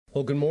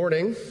Well, good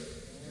morning.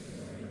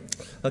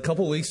 A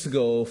couple weeks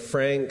ago,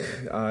 Frank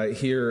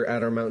here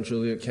at our Mount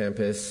Juliet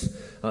campus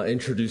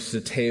introduced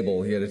a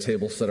table. He had a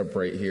table set up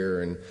right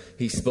here, and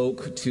he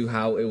spoke to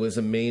how it was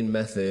a main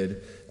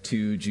method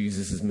to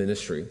Jesus'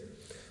 ministry.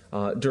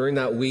 During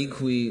that week,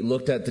 we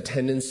looked at the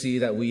tendency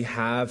that we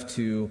have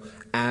to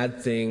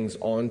add things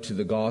onto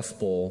the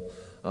gospel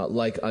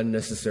like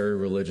unnecessary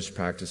religious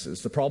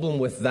practices. The problem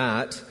with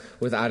that,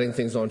 with adding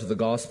things onto the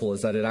gospel,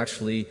 is that it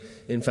actually,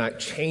 in fact,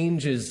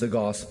 changes the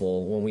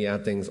gospel when we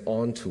add things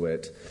onto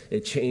it.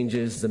 It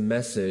changes the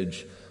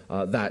message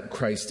that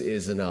Christ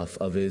is enough,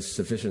 of his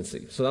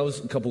sufficiency. So that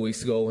was a couple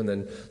weeks ago. And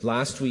then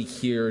last week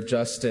here,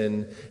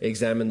 Justin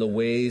examined the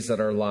ways that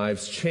our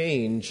lives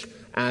change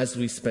as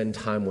we spend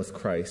time with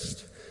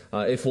Christ.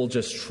 If we'll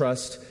just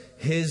trust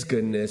his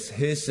goodness,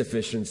 his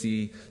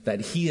sufficiency,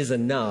 that he is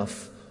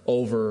enough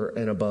over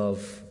and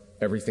above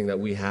everything that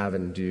we have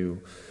and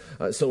do.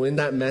 So in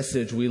that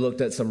message, we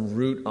looked at some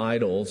root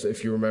idols,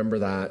 if you remember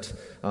that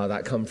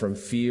come from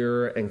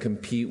fear and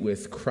compete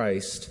with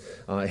Christ,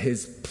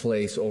 his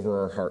place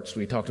over our hearts.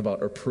 We talked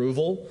about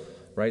approval,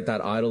 right?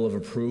 That idol of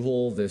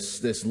approval,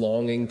 this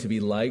longing to be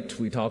liked.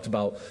 We talked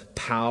about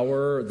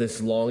power, this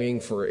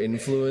longing for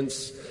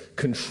influence,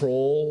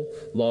 control,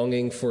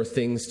 longing for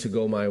things to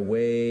go my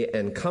way,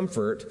 and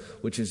comfort,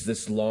 which is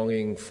this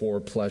longing for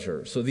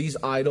pleasure. So these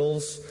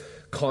idols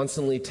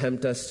constantly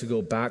tempt us to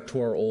go back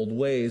to our old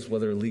ways,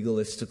 whether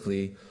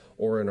legalistically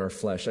or in our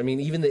flesh. I mean,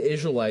 even the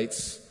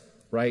Israelites,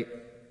 right,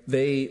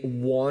 they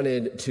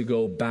wanted to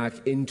go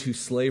back into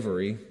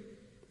slavery.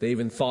 They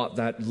even thought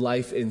that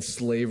life in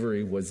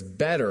slavery was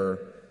better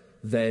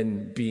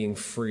than being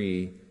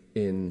free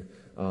in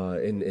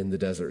the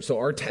desert. So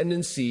our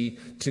tendency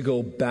to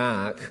go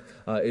back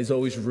is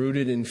always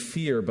rooted in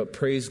fear, but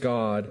praise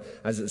God,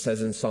 as it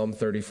says in Psalm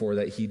 34,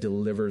 that he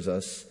delivers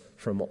us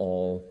from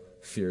all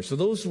fear. So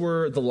those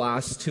were the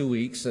last 2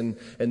 weeks, and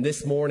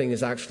this morning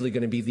is actually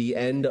going to be the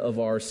end of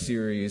our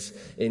series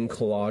in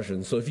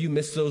Colossians. So if you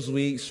missed those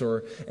weeks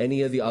or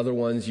any of the other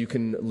ones, you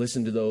can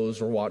listen to those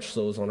or watch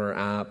those on our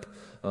app,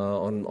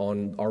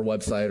 on our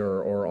website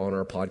or on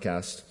our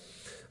podcast.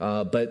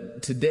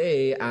 But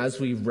today, as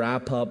we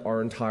wrap up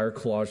our entire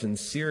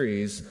Colossians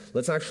series,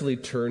 let's actually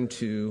turn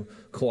to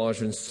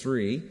Colossians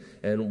 3,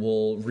 and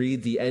we'll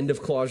read the end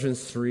of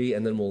Colossians 3,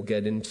 and then we'll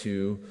get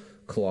into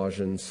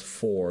Colossians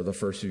 4, the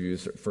first few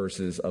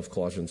verses of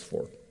Colossians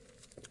 4. All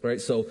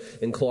right, so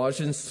in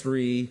Colossians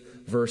 3,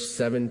 verse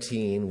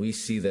 17, we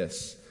see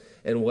this.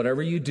 And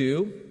whatever you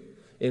do,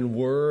 in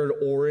word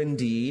or in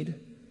deed,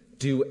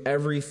 do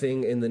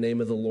everything in the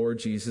name of the Lord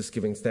Jesus,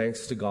 giving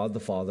thanks to God the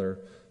Father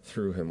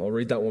through him. I'll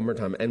read that one more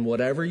time. And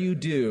whatever you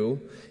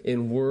do,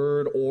 in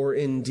word or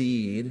in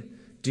deed,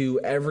 do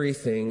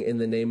everything in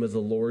the name of the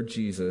Lord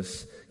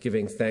Jesus,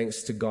 giving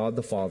thanks to God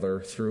the Father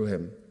through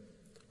him.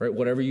 Right?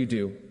 Whatever you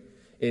do,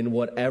 in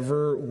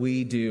whatever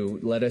we do,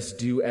 let us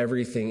do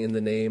everything in the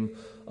name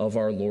of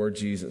our Lord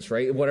Jesus.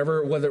 Right?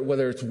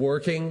 Whether it's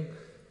working,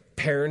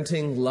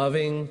 parenting,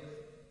 loving,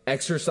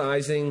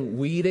 exercising,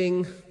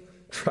 weeding,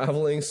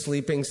 traveling,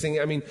 sleeping, singing.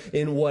 I mean,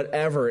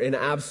 in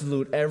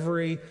absolute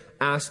every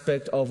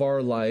aspect of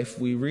our life,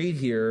 we read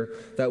here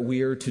that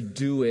we are to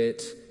do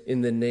it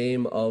in the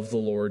name of the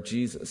Lord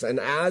Jesus. And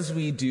as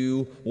we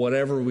do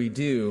whatever we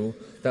do,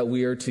 that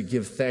we are to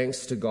give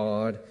thanks to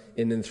God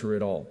in and through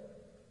it all.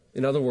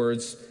 In other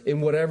words,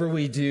 in whatever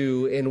we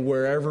do and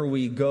wherever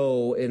we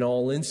go, in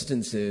all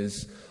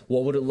instances,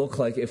 what would it look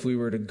like if we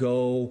were to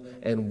go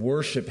and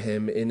worship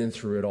him in and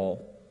through it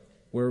all?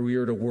 Where we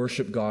are to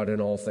worship God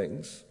in all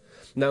things.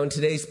 Now, in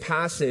today's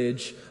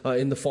passage,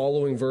 in the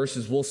following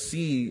verses, we'll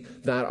see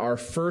that our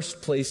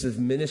first place of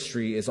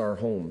ministry is our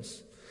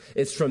homes.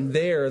 It's from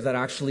there that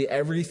actually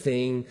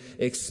everything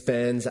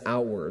expands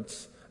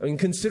outwards. I mean,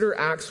 consider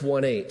Acts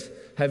 1:8.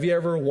 Have you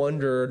ever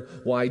wondered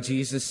why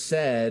Jesus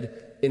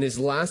said in his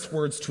last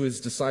words to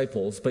his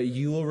disciples, but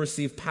you will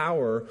receive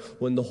power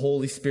when the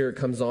Holy Spirit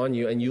comes on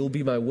you, and you'll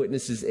be my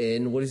witnesses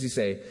in, what does he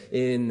say?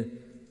 In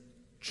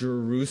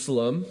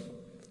Jerusalem,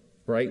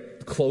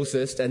 right?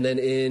 Closest, and then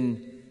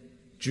in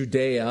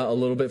Judea, a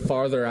little bit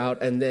farther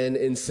out, and then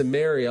in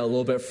Samaria, a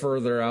little bit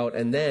further out,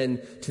 and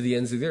then to the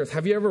ends of the earth.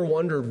 Have you ever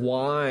wondered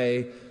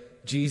why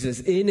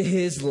Jesus, in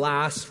his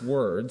last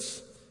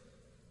words,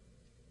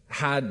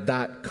 had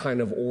that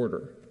kind of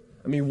order?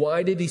 I mean,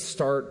 why did he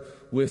start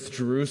with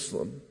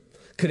Jerusalem?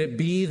 Could it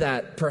be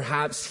that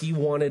perhaps he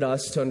wanted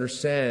us to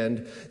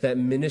understand that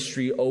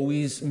ministry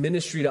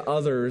to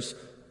others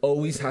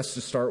always has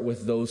to start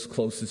with those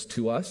closest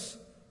to us?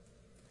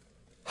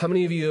 How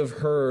many of you have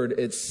heard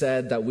it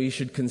said that we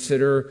should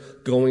consider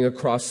going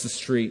across the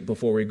street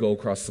before we go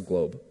across the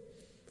globe?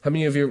 How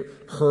many of you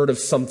have heard of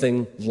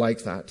something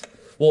like that?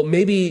 Well,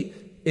 maybe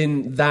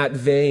in that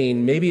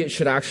vein, maybe it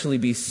should actually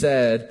be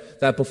said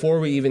that before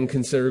we even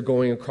consider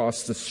going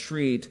across the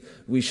street,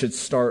 we should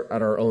start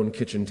at our own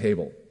kitchen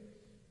table.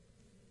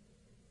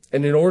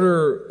 And in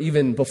order,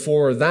 even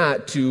before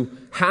that, to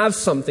have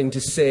something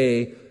to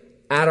say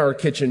at our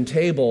kitchen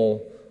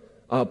table,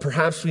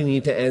 perhaps we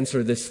need to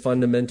answer this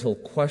fundamental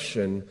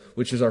question,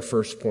 which is our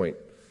first point.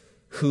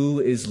 Who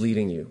is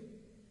leading you?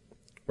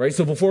 Right?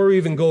 So before we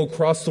even go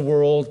across the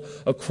world,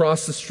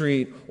 across the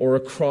street, or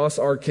across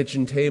our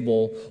kitchen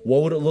table,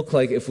 what would it look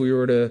like if we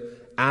were to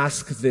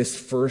ask this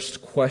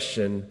first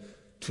question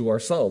to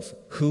ourselves?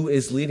 Who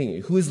is leading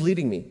you? Who is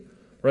leading me?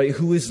 Right?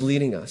 Who is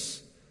leading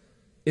us?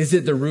 Is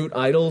it the root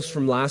idols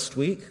from last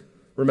week?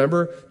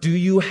 Remember, do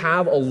you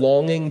have a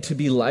longing to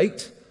be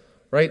liked?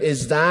 Right?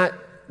 Is that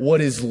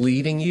what is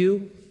leading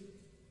you?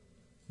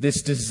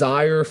 This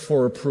desire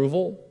for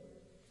approval?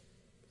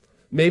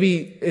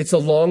 Maybe it's a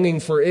longing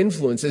for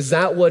influence. Is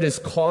that what is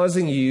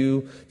causing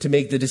you to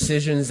make the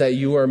decisions that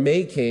you are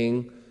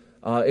making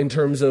in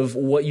terms of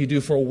what you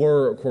do for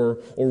work or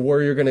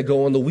where you're going to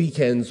go on the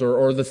weekends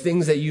or the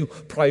things that you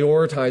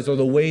prioritize or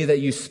the way that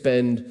you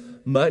spend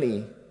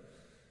money?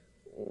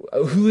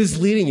 Who is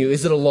leading you?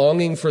 Is it a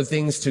longing for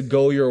things to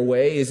go your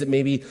way? Is it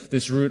maybe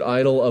this root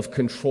idol of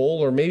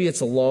control? Or maybe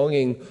it's a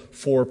longing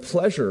for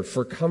pleasure,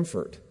 for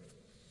comfort?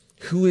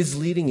 Who is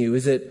leading you?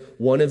 Is it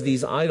one of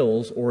these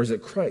idols or is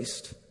it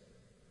Christ?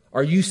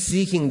 Are you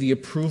seeking the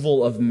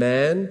approval of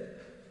man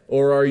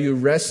or are you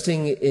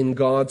resting in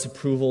God's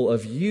approval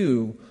of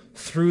you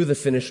through the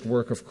finished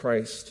work of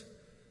Christ?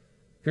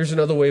 Here's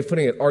another way of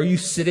putting it. Are you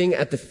sitting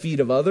at the feet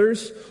of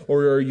others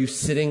or are you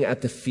sitting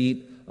at the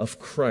feet of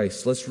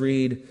Christ? Let's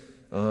read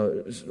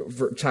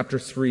chapter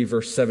 3,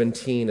 verse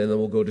 17, and then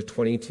we'll go to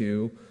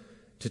 22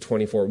 to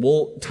 24.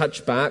 We'll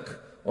touch back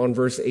on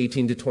verse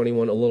 18 to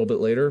 21 a little bit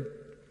later.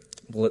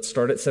 Let's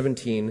start at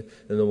 17, and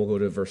then we'll go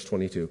to verse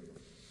 22.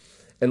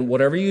 And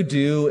whatever you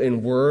do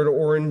in word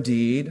or in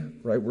deed,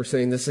 right, we're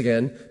saying this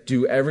again,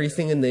 do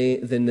everything in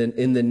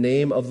the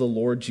name of the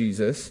Lord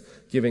Jesus,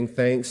 giving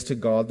thanks to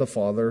God the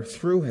Father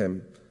through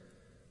him.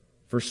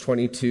 Verse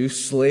 22,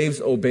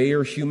 slaves, obey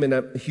your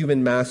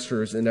human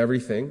masters in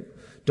everything.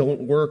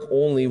 Don't work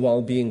only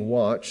while being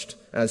watched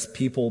as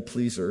people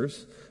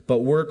pleasers, but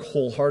work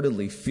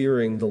wholeheartedly,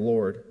 fearing the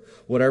Lord.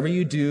 Whatever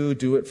you do,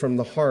 do it from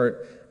the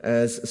heart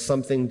as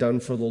something done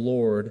for the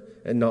Lord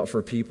and not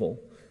for people,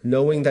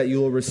 knowing that you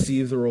will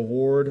receive the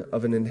reward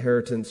of an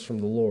inheritance from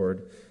the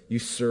Lord. You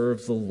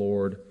serve the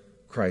Lord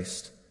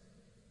Christ.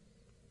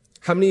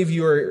 How many of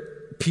you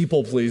are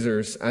people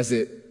pleasers, as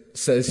it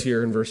says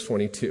here in verse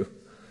 22?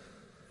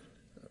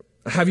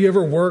 Have you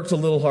ever worked a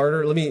little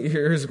harder?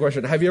 Here's a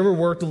question. Have you ever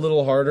worked a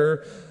little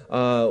harder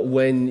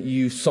when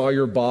you saw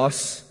your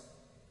boss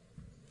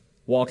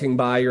walking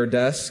by your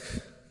desk?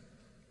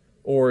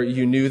 Or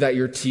you knew that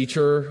your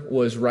teacher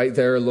was right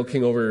there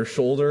looking over your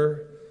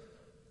shoulder?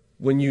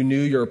 When you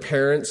knew your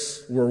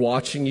parents were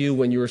watching you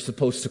when you were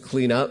supposed to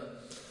clean up?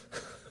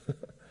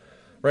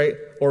 Right?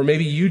 Or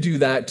maybe you do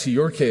that to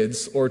your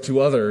kids or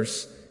to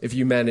others if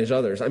you manage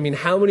others. I mean,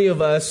 how many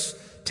of us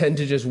tend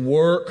to just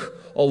work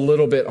a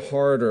little bit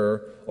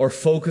harder or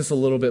focus a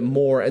little bit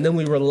more, and then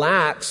we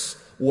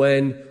relax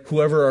when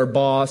whoever our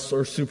boss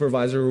or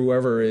supervisor,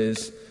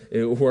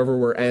 whoever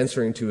we're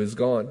answering to is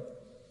gone?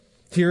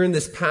 Here in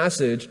this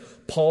passage,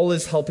 Paul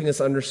is helping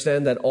us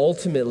understand that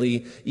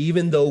ultimately,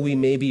 even though we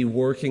may be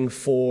working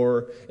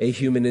for a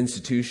human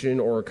institution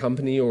or a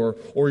company or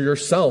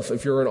yourself,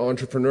 if you're an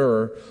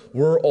entrepreneur,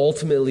 we're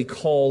ultimately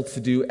called to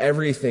do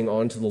everything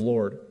unto the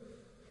Lord.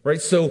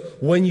 Right? So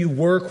when you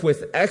work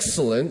with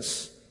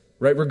excellence,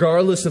 right,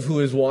 regardless of who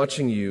is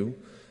watching you,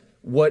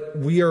 what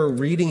we are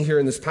reading here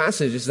in this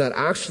passage is that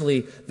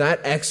actually that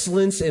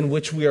excellence in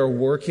which we are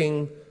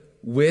working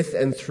with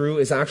and through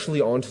is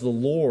actually unto the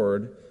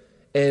Lord.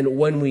 And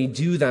when we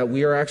do that,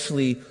 we are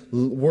actually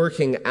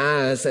working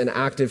as an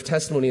active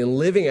testimony and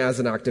living as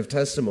an active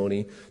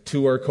testimony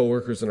to our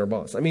coworkers and our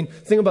boss. I mean,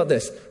 think about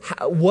this.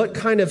 What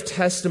kind of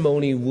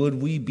testimony would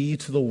we be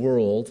to the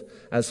world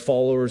as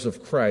followers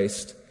of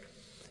Christ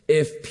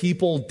if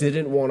people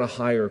didn't want to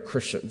hire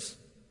Christians?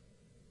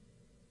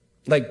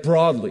 Like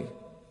broadly.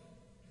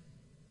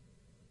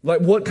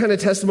 Like what kind of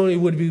testimony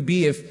would we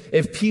be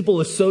if people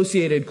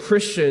associated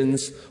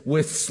Christians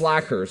with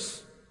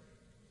slackers?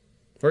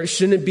 Right?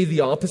 Shouldn't it be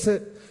the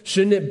opposite?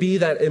 Shouldn't it be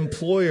that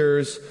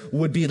employers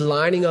would be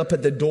lining up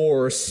at the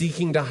door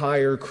seeking to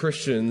hire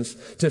Christians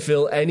to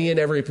fill any and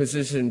every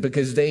position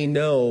because they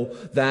know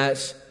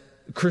that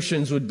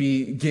Christians would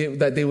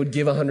that they would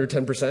give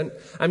 110%?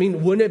 I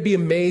mean, wouldn't it be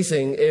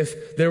amazing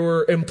if there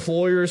were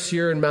employers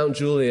here in Mount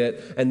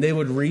Juliet and they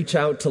would reach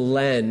out to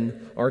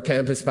Len, our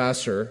campus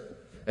pastor,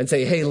 and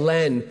say, hey,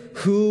 Len,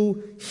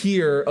 who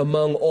here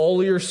among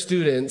all your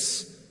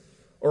students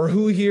or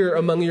who here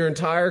among your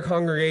entire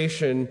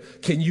congregation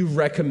can you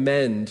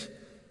recommend?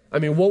 I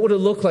mean, what would it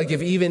look like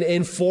if even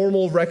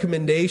informal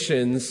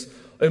recommendations,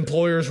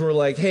 employers were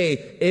like, hey,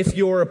 if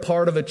you're a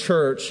part of a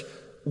church,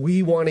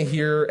 we want to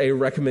hear a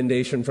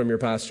recommendation from your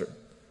pastor.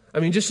 I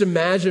mean, just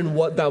imagine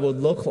what that would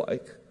look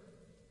like.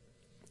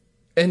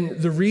 And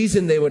the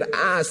reason they would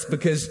ask,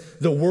 because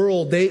the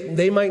world,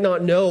 they might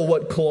not know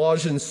what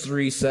Colossians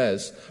 3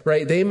 says,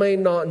 right? They might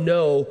not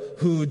know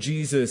who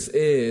Jesus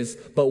is,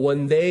 but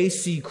when they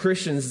see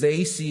Christians,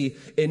 they see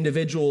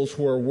individuals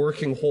who are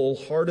working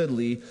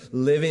wholeheartedly,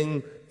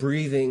 living,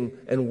 breathing,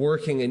 and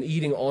working and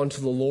eating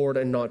onto the Lord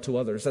and not to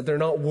others. That they're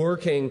not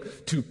working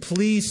to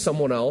please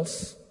someone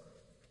else,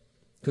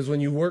 Because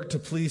when you work to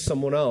please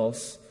someone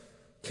else,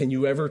 can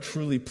you ever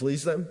truly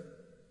please them?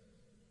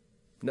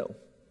 No.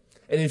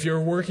 And if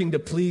you're working to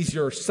please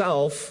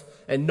yourself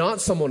and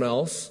not someone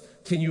else,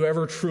 can you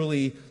ever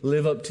truly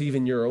live up to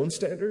even your own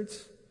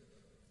standards?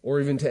 Or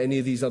even to any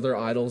of these other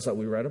idols that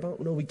we read about?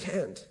 No, we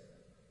can't.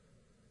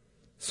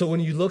 So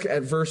when you look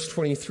at verse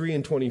 23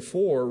 and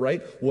 24,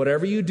 right?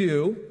 Whatever you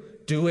do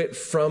it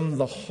from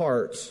the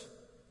heart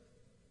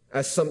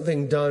as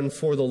something done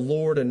for the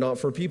Lord and not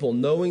for people,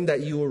 knowing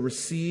that you will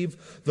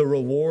receive the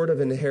reward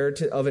of an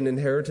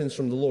inheritance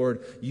from the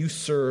Lord. You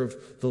serve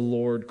the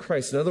Lord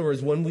Christ. In other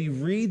words, when we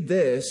read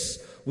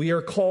this, we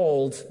are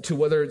called to,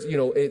 whether it's,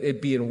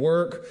 it be in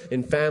work,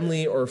 in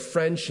family, or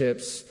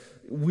friendships,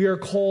 we are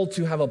called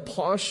to have a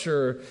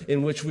posture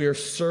in which we are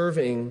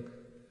serving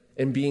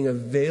and being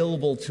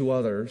available to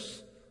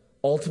others,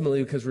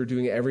 ultimately because we're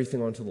doing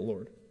everything unto the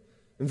Lord.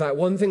 In fact,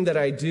 one thing that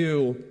I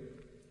do,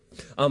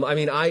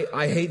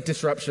 I hate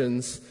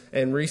disruptions,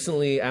 and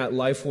recently at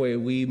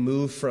Lifeway we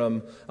moved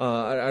from,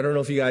 I don't know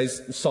if you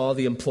guys saw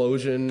the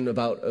implosion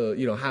about,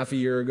 half a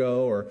year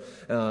ago, or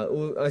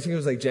I think it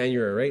was like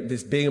January, right?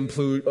 This big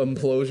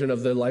implosion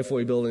of the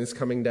Lifeway buildings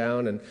coming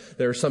down, and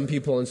there are some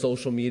people on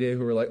social media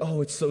who are like,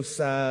 oh, it's so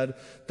sad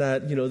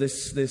that,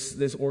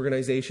 this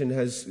organization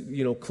has,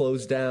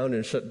 closed down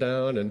and shut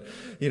down, and,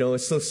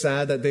 it's so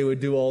sad that they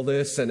would do all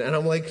this, and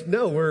I'm like,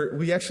 no,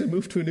 we actually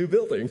moved to a new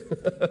building,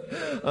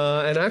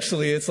 and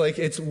actually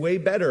it's way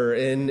better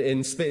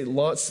in space, a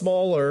lot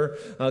smaller,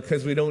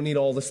 because we don't need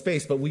all the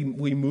space, but we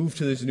moved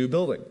to this new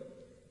building,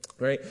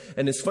 right?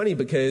 And it's funny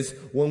because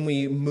when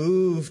we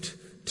moved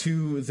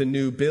to the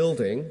new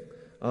building,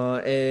 we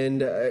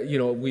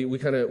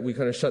kind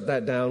of shut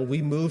that down.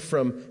 We moved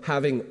from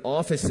having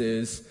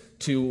offices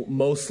to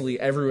mostly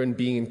everyone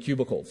being in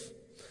cubicles.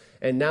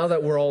 And now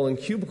that we're all in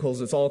cubicles,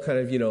 it's all kind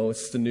of,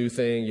 it's the new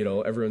thing,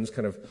 everyone's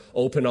kind of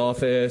open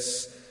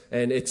office.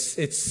 And it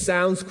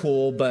sounds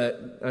cool,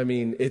 but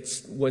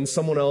it's when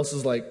someone else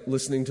is like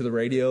listening to the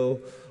radio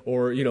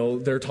or,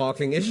 they're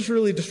talking, it's just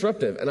really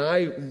disruptive.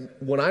 And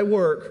when I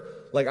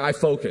work, I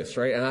focus,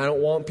 right? And I don't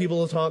want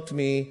people to talk to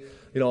me.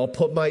 I'll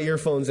put my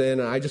earphones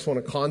in and I just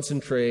want to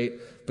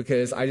concentrate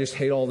because I just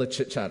hate all the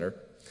chit chatter.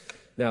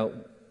 Now,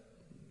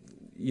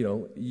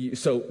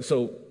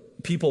 so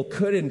people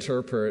could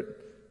interpret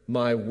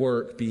my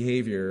work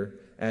behavior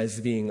as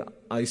being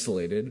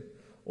isolated,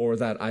 or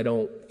that I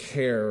don't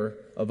care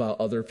about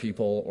other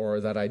people,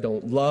 or that I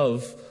don't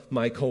love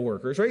my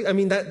coworkers, right?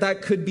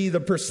 That could be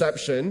the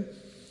perception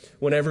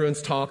when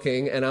everyone's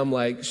talking and I'm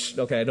like, shh,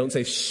 okay, I don't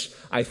say shh.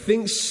 I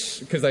think shh,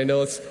 because I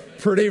know it's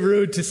pretty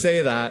rude to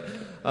say that.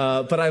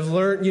 But I've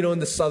learned, in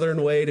the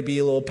Southern way to be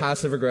a little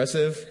passive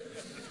aggressive.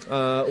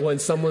 When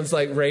someone's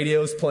like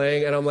radio's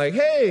playing and I'm like,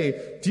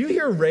 hey, do you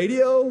hear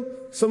radio?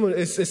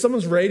 Is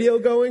someone's radio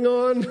going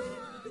on?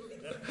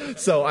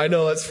 So I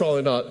know that's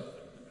probably not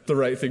the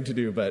right thing to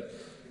do, but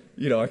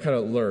I kind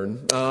of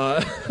learn.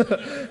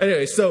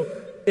 Anyway, so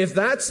if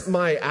that's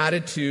my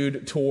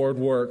attitude toward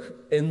work,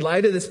 in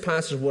light of this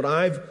passage, what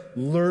I've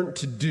learned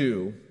to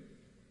do,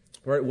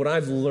 right? What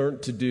I've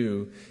learned to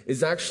do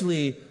is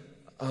actually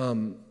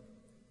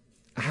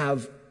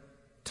have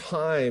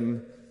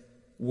time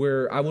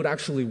where I would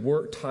actually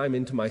work time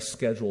into my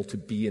schedule to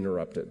be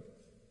interrupted.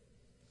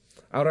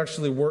 I would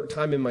actually work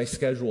time in my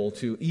schedule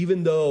to,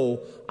 even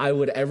though I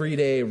would every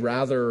day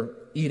rather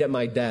eat at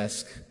my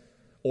desk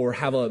or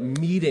have a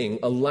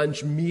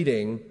lunch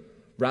meeting,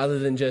 rather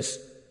than just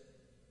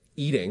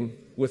eating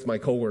with my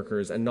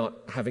coworkers and not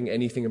having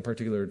anything in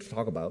particular to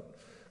talk about.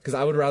 Because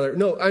I would rather,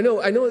 I know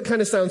it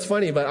kind of sounds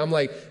funny, but I'm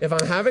like, if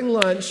I'm having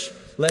lunch,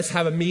 let's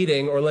have a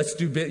meeting, or let's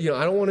do,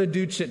 I don't want to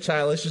do chit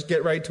chat, let's just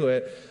get right to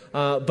it.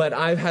 But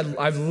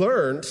I've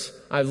learned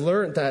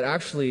that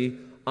actually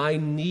I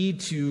need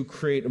to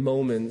create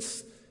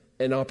moments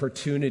and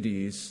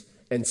opportunities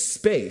and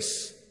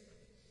space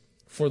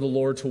for the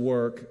Lord to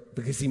work,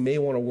 because he may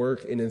want to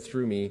work in and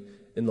through me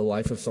in the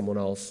life of someone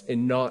else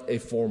in not a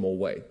formal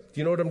way. Do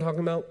you know what I'm talking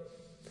about?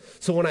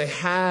 So when I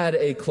had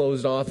a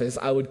closed office,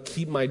 I would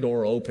keep my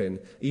door open,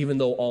 even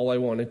though all I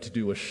wanted to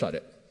do was shut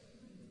it.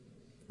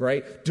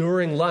 Right?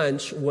 During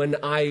lunch, when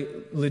I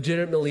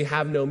legitimately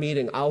have no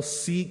meeting, I'll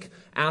seek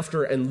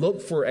after and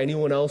look for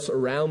anyone else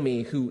around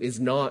me who is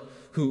not,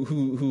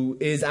 who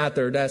is at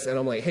their desk, and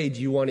I'm like, hey,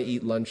 do you want to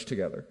eat lunch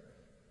together?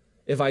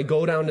 If I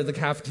go down to the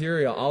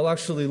cafeteria, I'll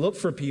actually look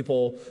for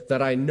people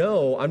that I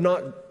know. I'm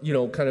not,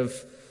 kind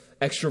of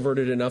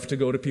extroverted enough to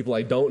go to people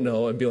I don't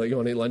know and be like, you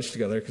want to eat lunch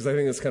together? Because I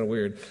think that's kind of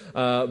weird.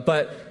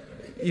 But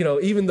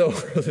even though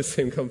we're the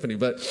same company,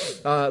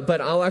 but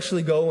I'll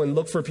actually go and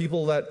look for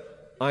people that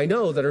I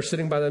know that are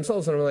sitting by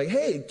themselves, and I'm like,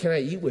 hey, can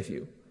I eat with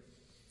you?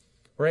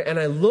 Right? And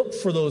I look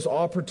for those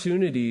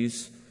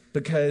opportunities,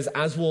 because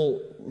as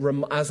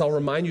I'll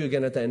remind you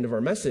again at the end of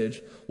our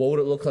message, what would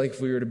it look like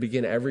if we were to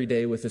begin every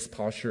day with this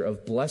posture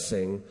of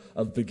blessing,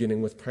 of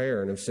beginning with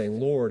prayer, and of saying,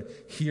 Lord,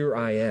 here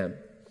I am.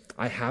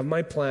 I have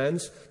my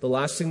plans. The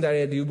last thing that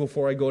I do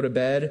before I go to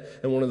bed,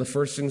 and one of the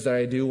first things that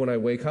I do when I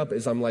wake up,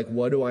 is I'm like,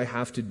 what do I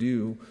have to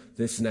do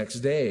this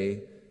next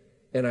day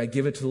and I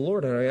give it to the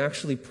Lord, and I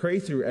actually pray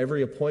through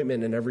every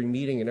appointment and every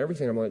meeting and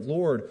everything. I'm like,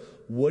 Lord,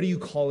 what are you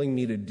calling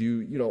me to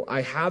do?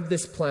 I have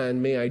this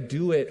plan. May I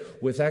do it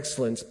with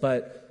excellence,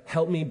 but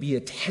help me be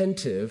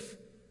attentive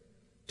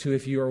to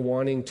if you are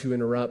wanting to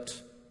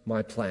interrupt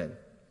my plan.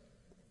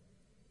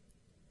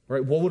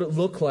 Right? What would it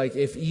look like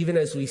if, even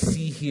as we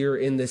see here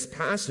in this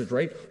passage,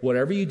 right?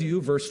 Whatever you do,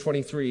 verse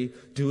 23,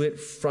 do it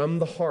from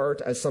the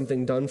heart as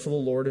something done for the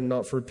Lord and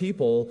not for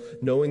people,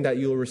 knowing that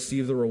you will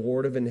receive the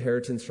reward of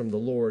inheritance from the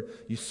Lord.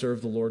 You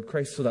serve the Lord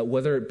Christ. So that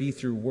whether it be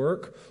through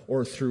work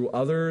or through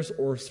others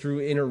or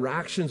through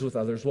interactions with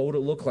others, what would it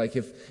look like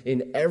if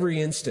in every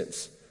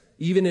instance,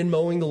 even in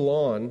mowing the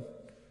lawn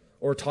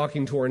or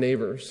talking to our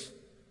neighbors,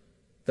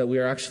 that we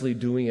are actually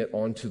doing it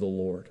unto the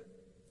Lord?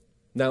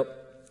 Now,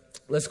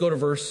 let's go to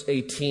verse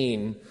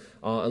 18,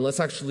 and let's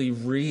actually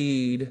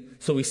read.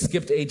 So we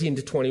skipped 18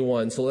 to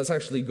 21, so let's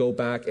actually go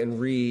back and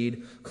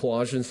read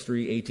Colossians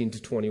 3, 18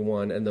 to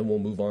 21, and then we'll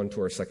move on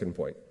to our second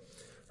point.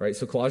 All right,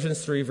 so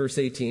Colossians 3, verse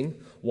 18,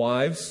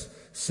 wives,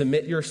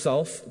 submit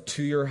yourself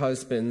to your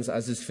husbands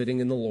as is fitting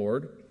in the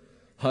Lord.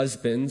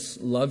 Husbands,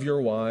 love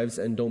your wives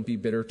and don't be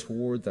bitter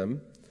toward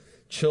them.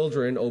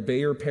 Children,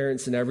 obey your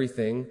parents in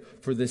everything,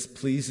 for this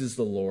pleases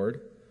the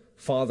Lord.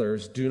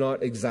 Fathers, do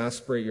not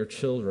exasperate your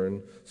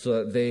children so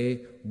that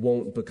they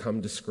won't become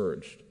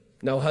discouraged.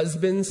 Now,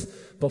 husbands,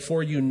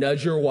 before you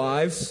nudge your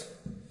wives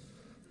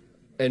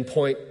and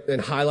point and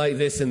highlight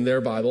this in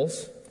their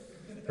Bibles,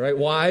 right?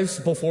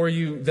 Wives, before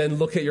you then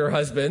look at your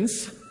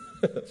husbands,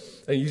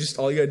 and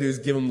all you gotta do is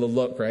give them the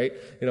look, right?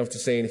 You don't have to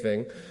say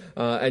anything.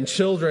 And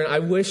children, I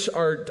wish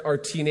our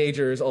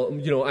teenagers,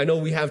 I know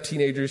we have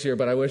teenagers here,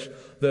 but I wish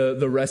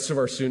the rest of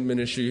our student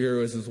ministry here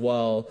was as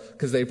well,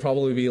 because they'd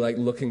probably be like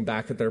looking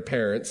back at their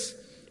parents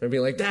and be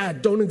like,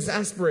 Dad, don't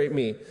exasperate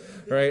me,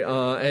 right?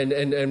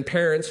 And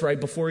parents, right,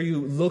 before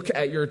you look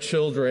at your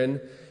children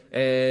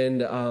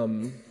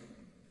and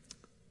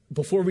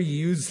before we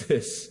use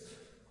this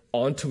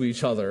onto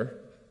each other,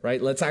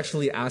 right, let's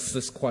actually ask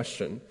this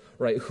question,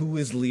 right? Who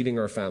is leading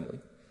our family?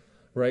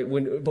 Right?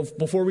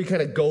 Before we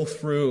kind of go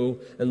through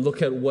and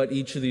look at what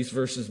each of these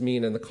verses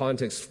mean and the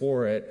context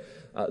for it,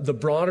 the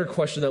broader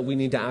question that we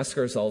need to ask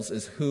ourselves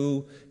is,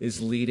 who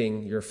is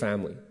leading your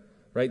family?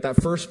 Right? That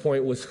first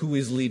point was, who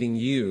is leading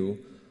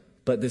you?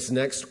 But this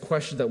next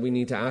question that we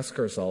need to ask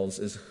ourselves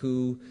is,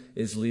 who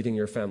is leading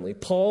your family?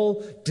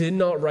 Paul did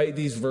not write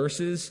these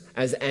verses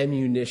as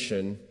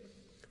ammunition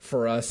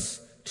for us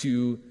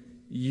to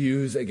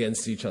use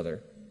against each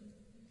other.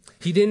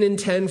 He didn't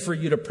intend for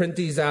you to print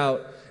these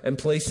out and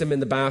place them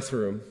in the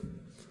bathroom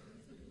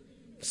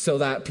so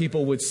that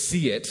people would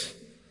see it.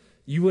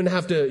 You wouldn't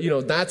have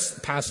to, that's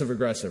passive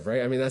aggressive,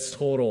 right? I mean, that's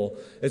total.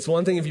 It's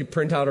one thing if you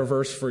print out a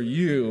verse for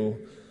you,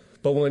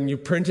 but when you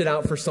print it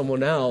out for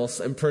someone else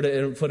and put it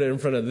in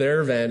front of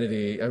their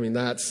vanity, I mean,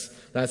 that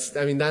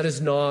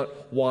is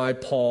not why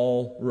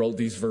Paul wrote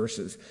these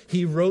verses.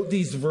 He wrote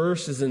these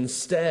verses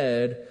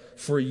instead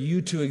for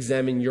you to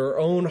examine your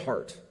own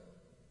heart.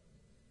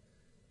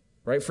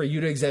 Right? For you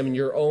to examine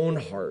your own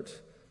heart.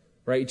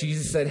 Right?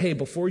 Jesus said, hey,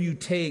 before you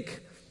take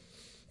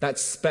that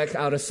speck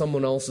out of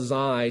someone else's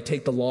eye,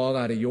 take the log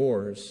out of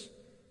yours.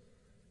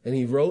 And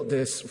he wrote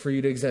this for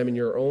you to examine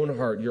your own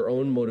heart, your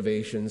own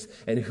motivations,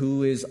 and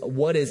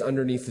what is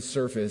underneath the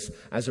surface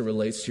as it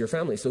relates to your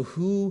family. So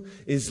who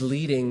is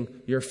leading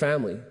your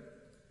family?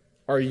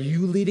 Are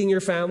you leading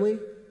your family?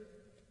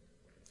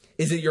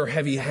 Is it your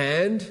heavy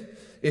hand?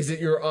 Is it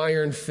your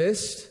iron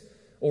fist?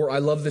 Or I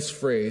love this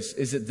phrase,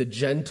 is it the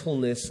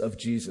gentleness of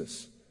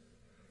Jesus?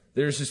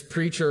 There's this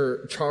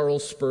preacher,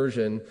 Charles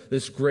Spurgeon,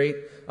 this great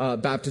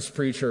Baptist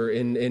preacher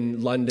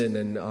in London,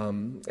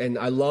 and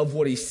I love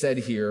what he said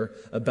here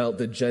about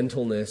the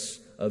gentleness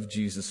of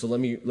Jesus. So let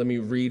me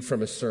read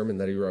from a sermon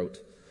that he wrote.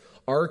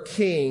 Our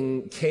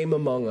King came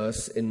among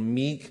us in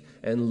meek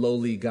and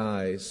lowly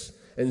guise,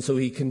 and so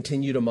he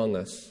continued among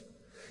us.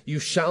 You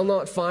shall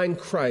not find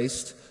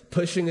Christ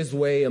pushing his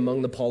way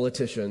among the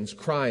politicians,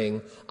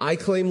 crying, I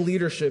claim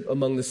leadership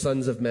among the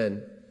sons of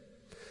men.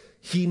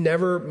 He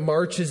never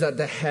marches at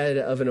the head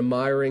of an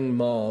admiring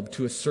mob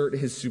to assert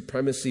his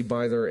supremacy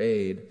by their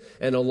aid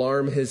and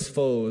alarm his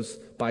foes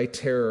by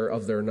terror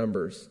of their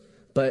numbers,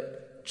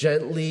 but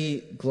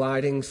gently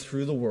gliding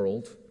through the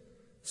world,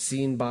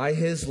 seen by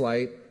his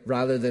light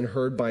rather than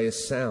heard by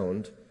his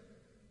sound,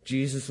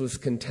 Jesus was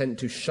content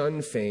to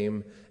shun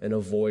fame and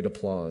avoid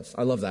applause.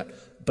 I love that.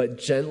 But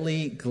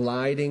gently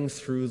gliding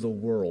through the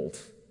world,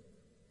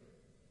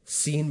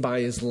 seen by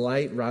his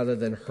light rather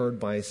than heard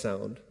by his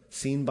sound.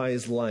 Seen by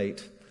his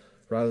light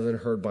rather than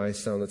heard by his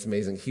sound. That's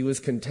amazing. He was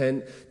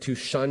content to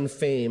shun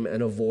fame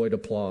and avoid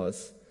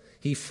applause.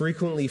 He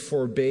frequently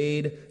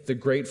forbade the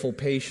grateful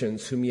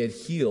patients whom he had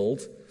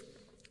healed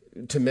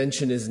to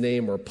mention his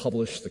name or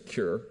publish the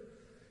cure.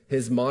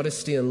 His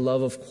modesty and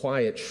love of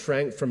quiet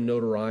shrank from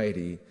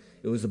notoriety.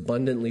 It was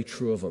abundantly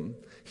true of him.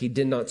 He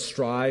did not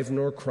strive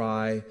nor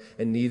cry,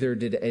 and neither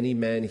did any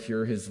man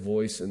hear his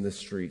voice in the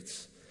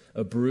streets.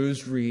 A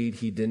bruised reed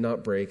he did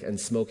not break, and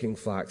smoking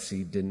flax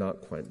he did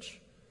not quench.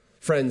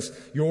 Friends,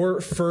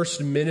 your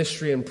first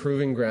ministry and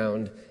proving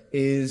ground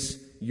is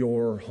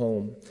your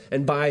home.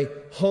 And by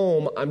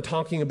home, I'm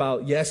talking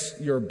about, yes,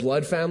 your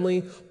blood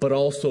family, but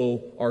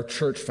also our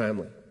church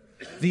family.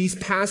 These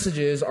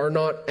passages are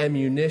not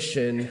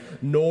ammunition,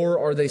 nor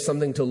are they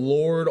something to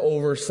lord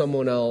over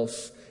someone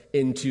else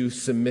into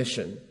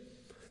submission.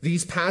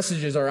 These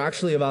passages are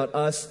actually about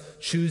us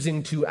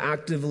choosing to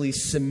actively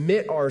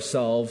submit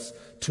ourselves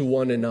to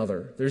one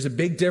another. There's a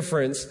big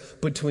difference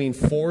between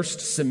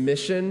forced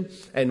submission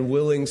and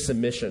willing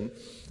submission.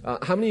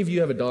 How many of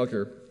you have a dog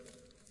here?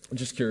 I'm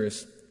just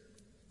curious.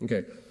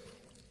 Okay.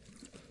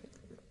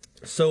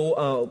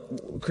 So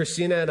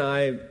Christina and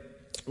I,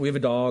 we have a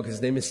dog.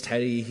 His name is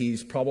Teddy.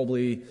 He's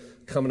probably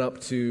coming up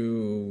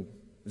to,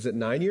 is it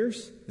 9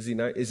 years? Is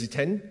he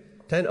 10?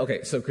 10?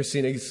 Okay, so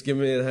Christina's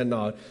giving me the head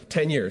nod.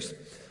 10 years,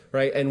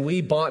 right? And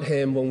we bought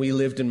him when we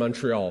lived in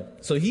Montreal.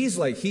 So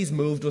he's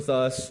moved with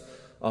us,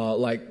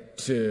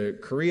 to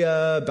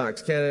Korea, back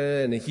to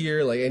Canada, and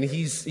here, and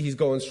he's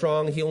going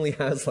strong. He only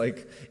has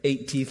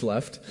 8 teeth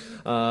left,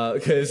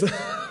 because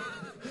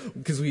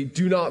we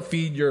do not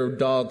feed your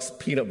dogs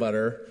peanut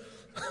butter,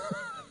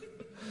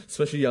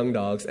 especially young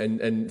dogs,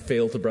 and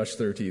fail to brush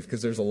their teeth,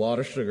 because there's a lot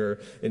of sugar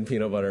in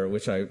peanut butter,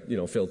 which I,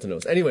 failed to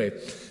notice. Anyway,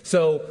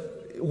 so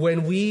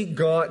when we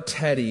got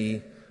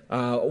Teddy,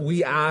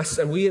 we asked,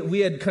 and we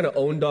had kind of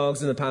owned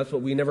dogs in the past, but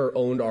we never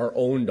owned our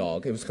own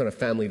dog. It was kind of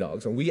family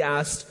dogs. And we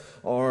asked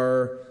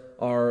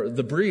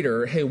the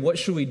breeder, hey, what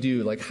should we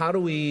do? How do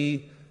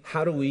we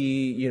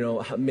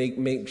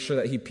make sure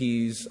that he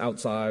pees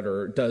outside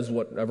or does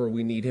whatever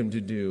we need him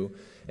to do?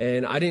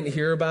 And I didn't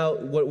hear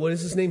about, what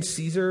is his name,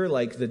 Caesar,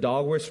 the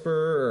dog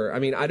whisperer?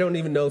 I don't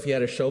even know if he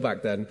had a show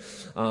back then.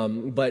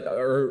 But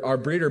our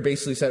breeder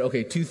basically said,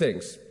 okay, two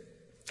things.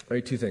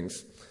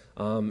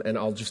 And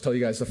I'll just tell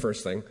you guys the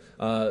first thing,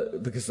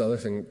 because the other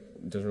thing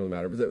doesn't really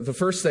matter. But the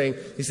first thing,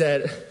 he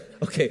said,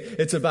 okay,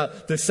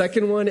 the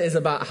second one is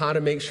about how to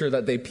make sure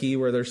that they pee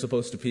where they're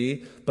supposed to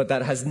pee, but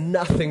that has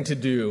nothing to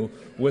do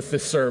with the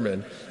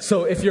sermon.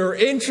 So if you're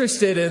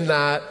interested in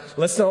that,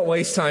 let's not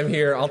waste time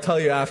here. I'll tell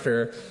you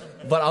after.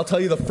 But I'll tell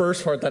you the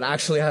first part that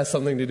actually has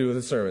something to do with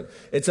the sermon.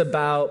 It's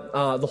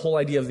about the whole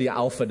idea of the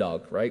alpha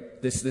dog,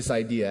 right? This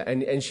idea.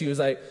 And she was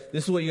like,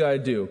 this is what you got to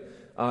do.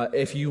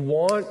 If you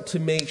want to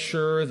make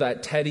sure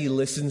that Teddy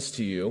listens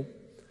to you,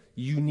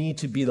 you need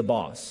to be the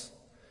boss.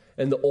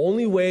 And the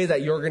only way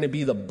that you're going to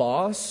be the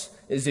boss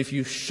is if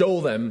you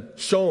show them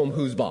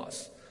who's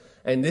boss.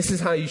 And this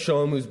is how you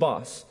show them who's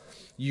boss.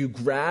 You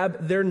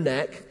grab their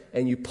neck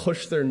and you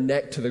push their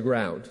neck to the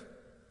ground.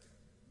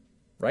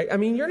 Right?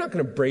 You're not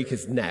going to break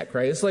his neck,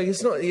 right?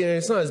 It's not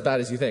as bad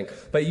as you think.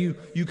 But you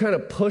kind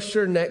of push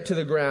their neck to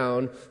the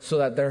ground so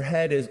that their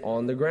head is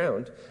on the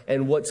ground.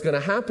 And what's going to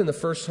happen the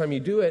first time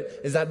you do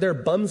it is that their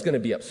bum's going to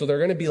be up. So they're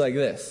going to be like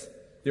this.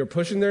 They're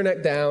pushing their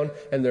neck down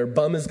and their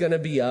bum is going to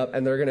be up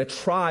and they're going to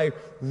try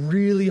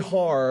really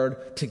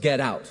hard to get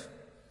out.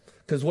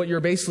 Because what you're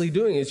basically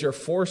doing is you're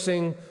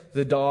forcing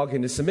the dog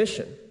into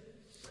submission.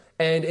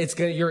 And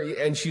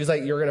she was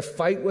like, you're going to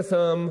fight with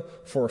them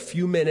for a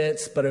few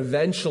minutes, but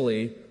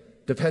eventually,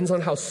 depends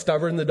on how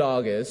stubborn the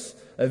dog is,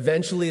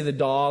 eventually the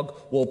dog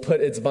will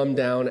put its bum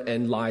down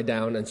and lie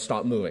down and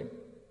stop moving.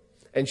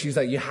 And she's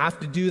like, you have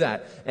to do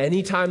that.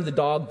 Anytime the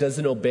dog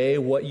doesn't obey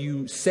what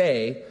you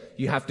say,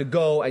 you have to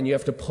go and you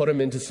have to put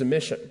him into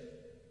submission.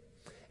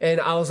 And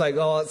I was like,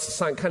 oh,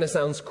 it kind of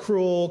sounds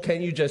cruel.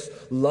 Can't you just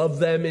love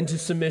them into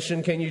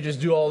submission? Can you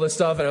just do all this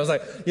stuff? And I was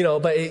like,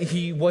 but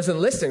he wasn't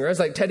listening. Right? I was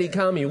like, Teddy,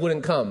 come. He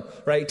wouldn't come.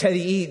 Right? Teddy,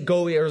 eat,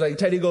 go eat. I was like,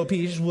 Teddy, go pee.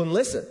 He just wouldn't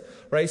listen.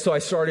 Right? So I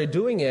started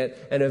doing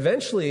it. And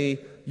eventually,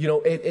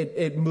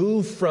 it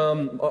moved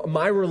from,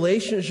 my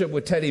relationship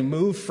with Teddy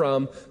moved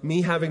from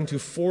me having to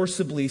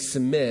forcibly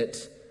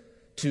submit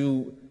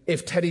to,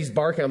 if Teddy's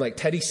barking, I'm like,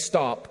 Teddy,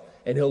 stop.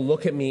 And he'll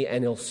look at me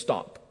and he'll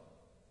stop.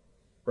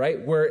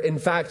 Right? Where, in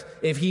fact,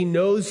 if he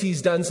knows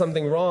he's done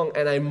something wrong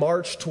and I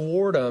march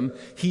toward him,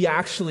 he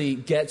actually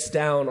gets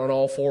down on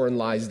all four and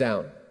lies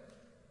down.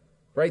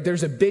 Right?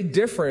 There's a big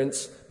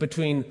difference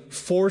between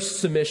forced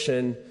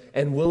submission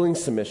and willing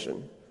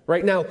submission.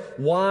 Right now,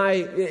 why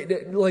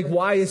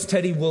is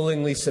Teddy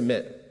willingly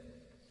submit?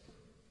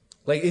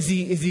 Is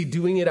he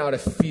doing it out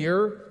of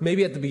fear?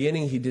 Maybe at the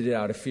beginning he did it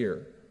out of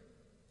fear.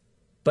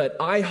 But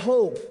I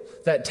hope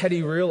that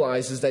Teddy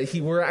realizes that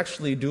we're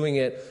actually doing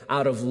it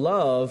out of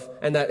love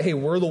and that, hey,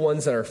 we're the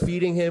ones that are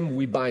feeding him.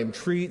 We buy him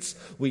treats.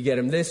 We get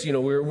him this.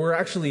 We're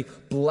actually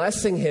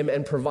blessing him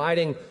and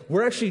providing.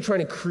 We're actually trying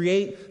to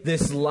create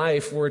this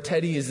life where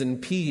Teddy is in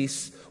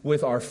peace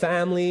with our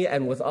family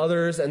and with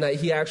others and that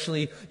he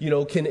actually,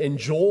 can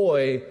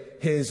enjoy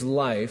his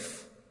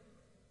life.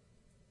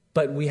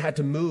 But we had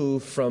to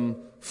move from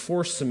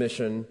forced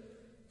submission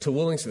to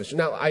willing submission.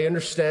 Now, I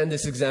understand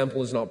this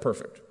example is not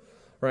perfect.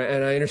 Right,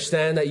 and I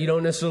understand that you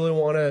don't necessarily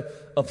want to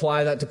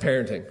apply that to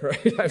parenting,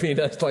 right?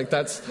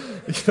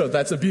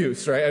 That's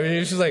abuse, right?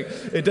 It's just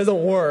it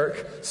doesn't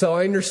work. So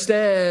I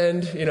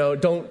understand,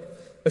 don't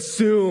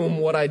assume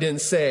what I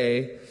didn't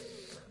say.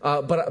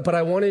 But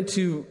I wanted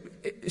to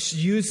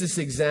use this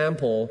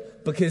example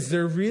because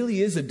there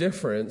really is a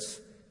difference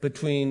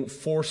between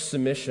forced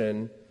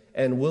submission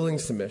and willing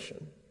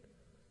submission.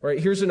 Right?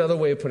 Here's another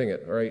way of putting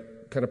it, all right?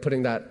 Kind of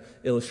putting that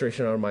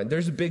illustration on our mind.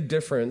 There's a big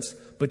difference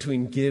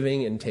between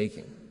giving and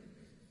taking.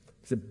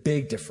 It's a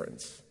big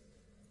difference.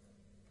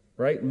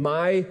 Right?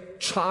 My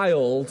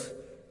child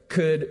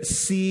could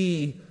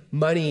see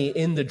money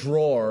in the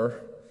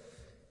drawer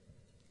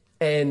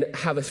and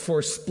for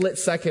a split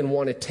second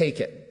want to take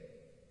it.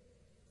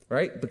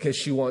 Right? Because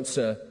she wants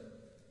to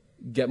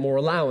get more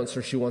allowance,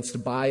 or she wants to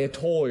buy a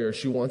toy, or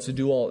she wants to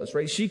do all this.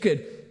 Right? She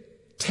could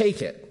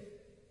take it.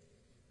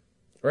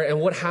 Right?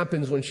 And what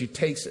happens when she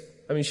takes it?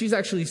 I mean, she's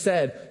actually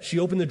said, she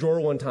opened the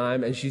drawer one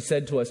time and she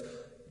said to us,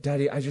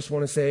 Daddy, I just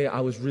want to say I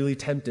was really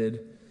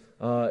tempted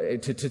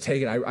to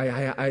take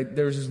it.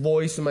 There was this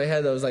voice in my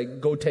head that was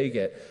like, go take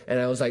it. And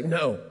I was like,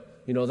 no,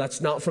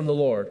 that's not from the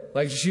Lord.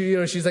 Like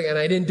she's like, and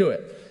I didn't do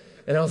it.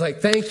 And I was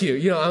like, thank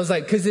you. I was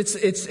like, cause it's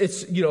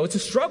a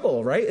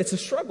struggle, right? It's a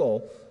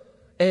struggle.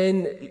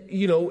 And,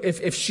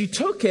 if she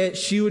took it,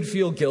 she would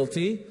feel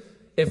guilty.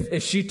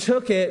 If she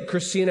took it,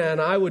 Christina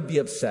and I would be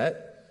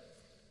upset.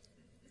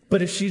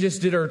 But if she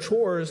just did her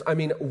chores, I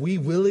mean,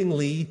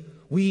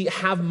 we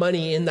have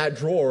money in that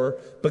drawer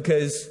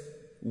because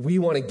we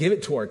want to give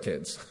it to our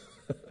kids.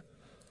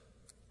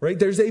 Right?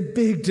 There's a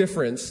big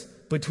difference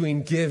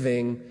between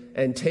giving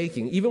and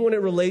taking, even when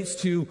it relates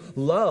to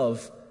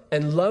love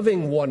and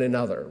loving one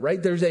another,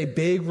 right? There's a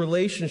big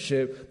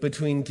relationship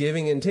between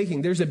giving and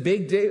taking. There's a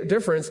big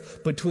difference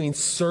between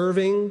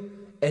serving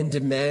and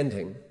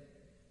demanding.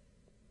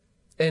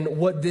 And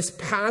what this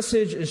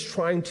passage is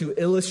trying to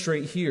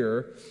illustrate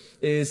here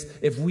is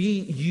if we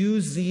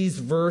use these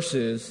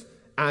verses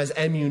as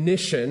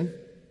ammunition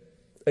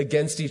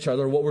against each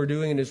other, what we're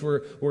doing is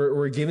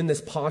we're given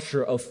this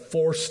posture of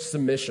forced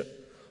submission.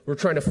 We're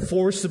trying to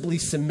forcibly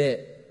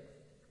submit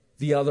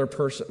the other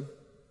person.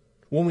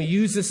 When we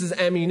use this as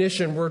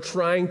ammunition, we're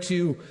trying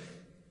to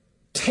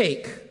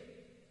take.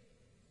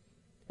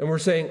 And we're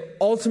saying,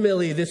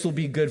 ultimately, this will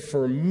be good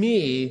for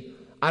me.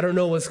 I don't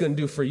know what it's going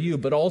to do for you,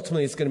 but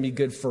ultimately it's going to be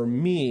good for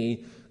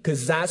me.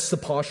 Because that's the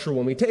posture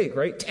when we take,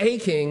 right?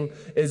 Taking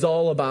is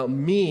all about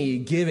me.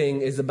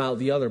 Giving is about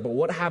the other. But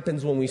what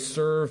happens when we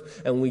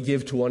serve and we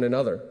give to one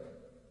another?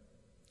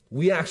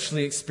 We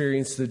actually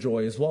experience the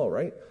joy as well,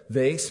 right?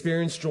 They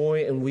experience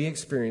joy and we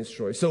experience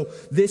joy. So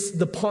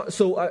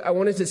I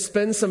wanted to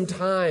spend some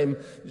time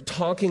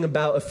talking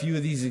about a few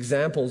of these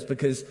examples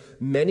because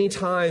many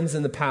times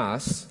in the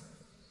past,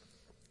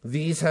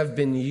 these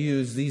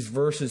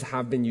verses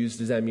have been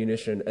used as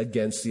ammunition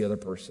against the other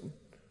person.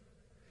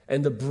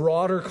 And the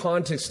broader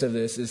context of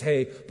this is,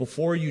 hey,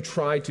 before you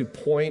try to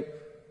point out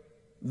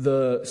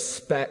the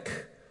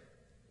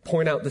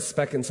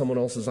speck in someone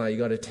else's eye, you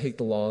got to take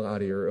the log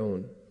out of your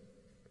own.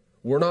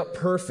 We're not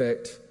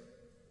perfect,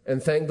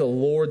 and thank the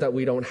Lord that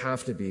we don't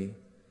have to be.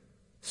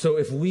 So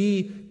if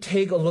we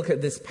take a look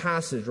at this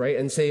passage, right,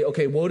 and say,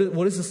 okay, what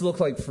does this look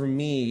like for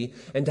me?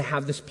 And to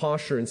have this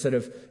posture instead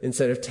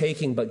of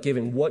taking but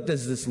giving, what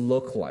does this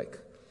look like?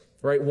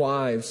 Right,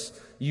 wives,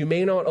 you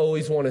may not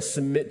always want to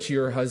submit to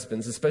your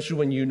husbands, especially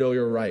when you know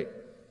you're right.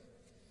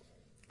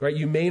 Right,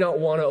 you may not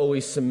want to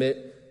always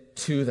submit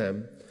to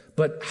them.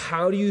 But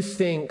how do you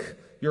think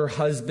your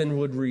husband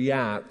would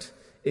react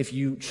if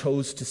you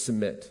chose to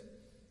submit?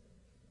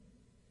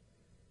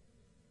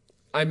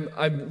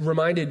 I'm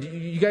reminded,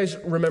 you guys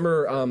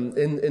remember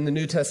in the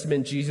New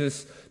Testament,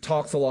 Jesus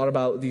talks a lot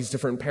about these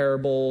different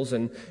parables,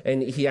 and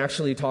he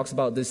actually talks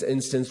about this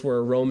instance where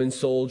a Roman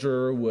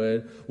soldier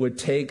would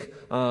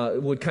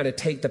kind of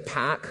take the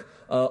pack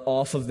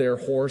off of their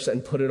horse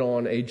and put it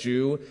on a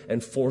Jew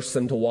and force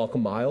them to walk a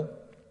mile.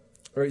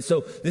 Right,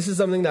 so this is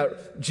something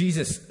that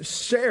Jesus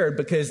shared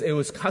because it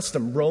was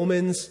custom.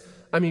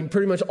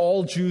 Pretty much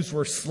all Jews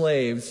were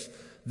slaves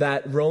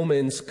that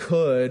Romans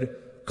could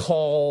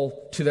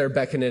call to their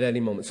beckon at any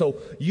moment. So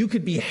you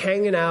could be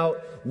hanging out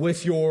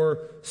with your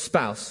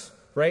spouse,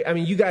 right? I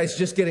mean, you guys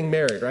just getting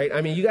married, right?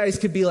 I mean, you guys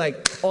could be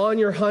like on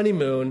your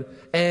honeymoon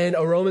and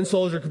a Roman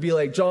soldier could be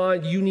like,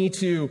 John, you need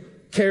to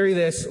carry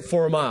this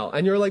for a mile.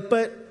 And you're like,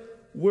 but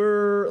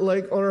we're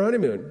like on our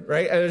honeymoon,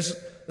 right? And it's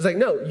like,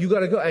 no, you got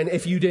to go. And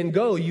if you didn't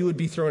go, you would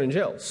be thrown in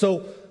jail.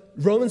 So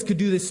Romans could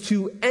do this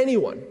to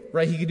anyone,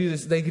 right? They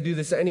could do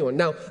this to anyone.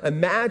 Now,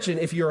 imagine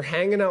if you're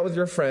hanging out with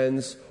your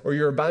friends or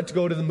you're about to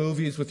go to the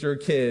movies with your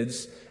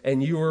kids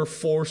and you were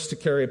forced to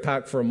carry a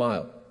pack for a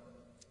mile.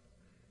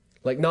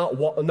 Like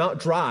not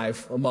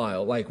drive a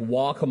mile, like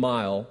walk a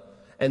mile,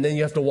 and then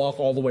you have to walk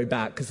all the way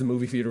back because the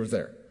movie theater was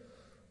there.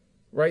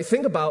 Right?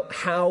 Think about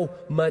how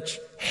much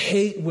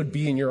hate would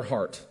be in your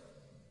heart.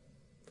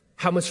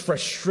 How much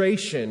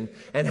frustration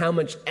and how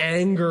much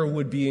anger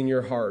would be in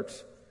your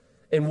heart.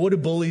 And what do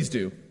bullies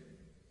do?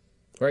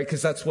 Right?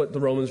 Because that's what the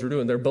Romans were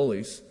doing. They're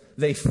bullies.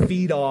 They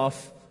feed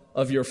off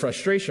of your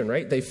frustration,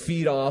 right? They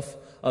feed off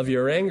of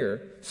your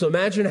anger. So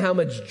imagine how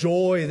much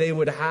joy they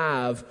would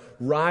have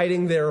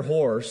riding their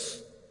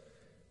horse,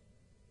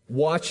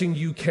 watching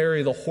you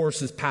carry the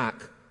horse's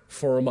pack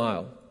for a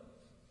mile.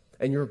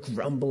 And you're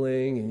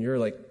grumbling and you're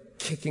like,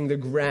 kicking the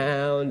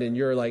ground and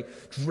you're like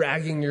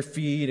dragging your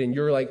feet and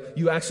you're like,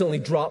 you accidentally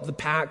drop the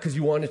pack because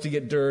you want it to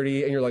get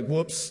dirty and you're like,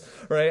 whoops,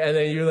 right? And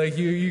then you're like,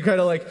 you kind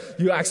of like,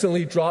 you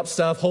accidentally drop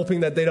stuff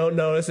hoping that they don't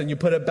notice and you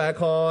put it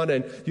back on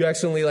and you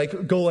accidentally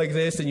like go like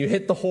this and you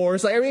hit the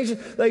horse. Like, I mean,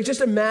 just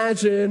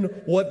imagine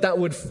what that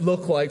would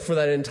look like for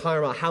that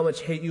entire mile, how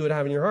much hate you would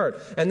have in your heart.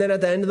 And then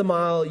at the end of the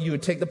mile, you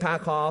would take the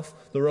pack off.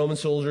 The Roman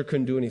soldier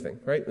couldn't do anything,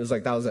 right? It was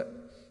like, that was it.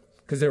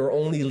 Because they were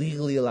only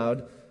legally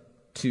allowed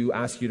to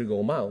ask you to go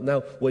a mile.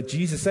 Now, what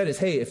Jesus said is,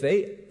 hey, if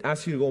they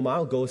ask you to go a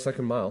mile, go a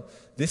second mile.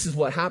 This is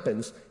what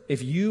happens.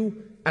 If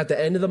you, at the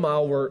end of the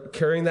mile, were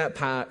carrying that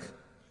pack,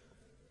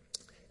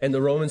 and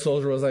the Roman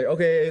soldier was like,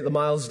 okay, the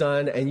mile's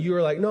done, and you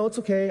were like, no, it's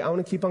okay, I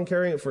want to keep on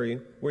carrying it for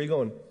you. Where are you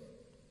going?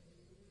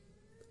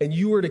 And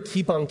you were to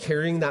keep on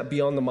carrying that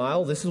beyond the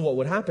mile, this is what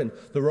would happen.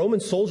 The Roman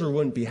soldier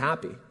wouldn't be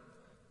happy.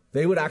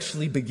 They would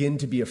actually begin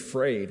to be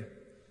afraid,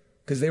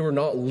 because they were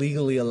not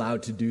legally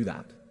allowed to do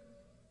that.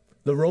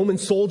 The Roman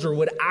soldier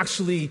would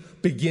actually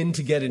begin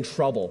to get in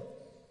trouble.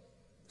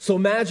 So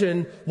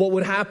imagine what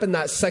would happen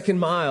that second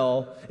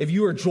mile if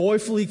you were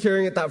joyfully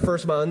carrying it that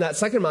first mile. And that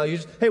second mile, you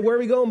just, hey, where are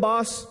we going,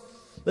 boss?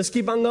 Let's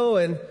keep on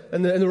going.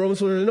 And the Roman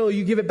soldier, no,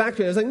 you give it back to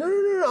me. I was like, no,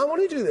 I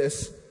want to do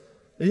this.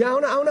 Yeah, I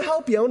want to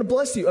help you. I want to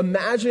bless you.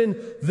 Imagine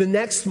the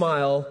next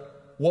mile,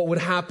 what would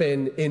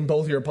happen in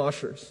both your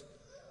postures.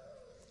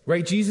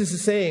 Right? Jesus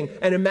is saying,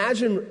 and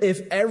imagine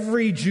if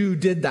every Jew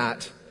did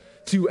that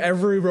to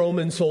every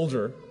Roman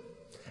soldier.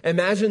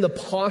 Imagine the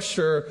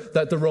posture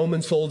that the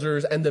Roman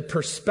soldiers and the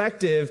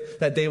perspective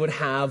that they would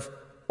have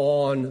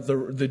on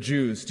the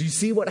Jews. Do you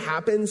see what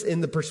happens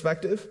in the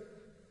perspective?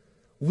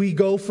 We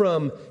go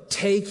from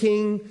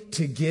taking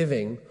to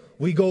giving.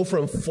 We go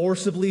from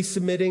forcibly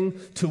submitting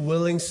to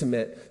willingly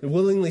submit.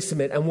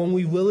 And when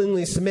we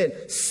willingly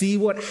submit, see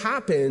what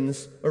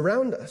happens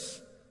around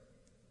us.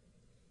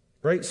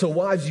 Right? So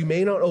wives, you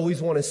may not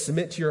always want to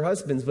submit to your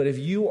husbands, but if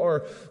you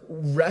are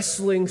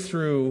wrestling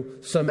through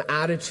some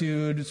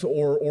attitudes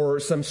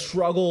or some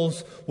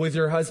struggles with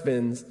your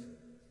husbands,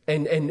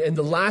 and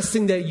the last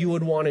thing that you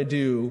would want to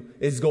do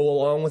is go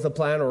along with a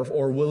plan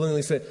or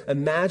willingly submit,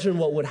 imagine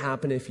what would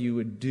happen if you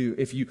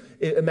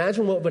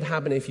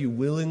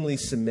willingly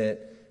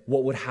submit,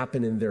 what would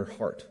happen in their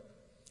heart.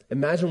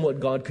 Imagine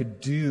what God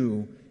could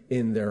do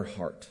in their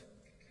heart.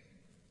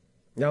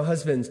 Now,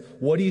 husbands,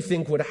 what do you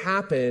think would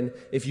happen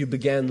if you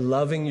began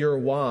loving your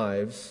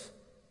wives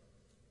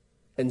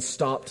and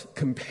stopped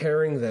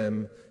comparing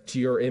them to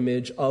your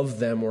image of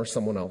them or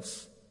someone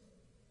else?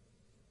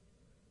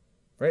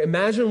 Right?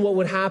 Imagine what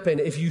would happen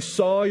if you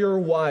saw your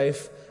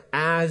wife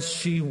as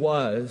she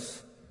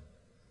was,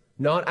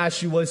 not as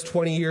she was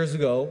 20 years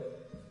ago,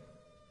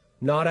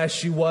 not as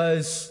she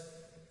was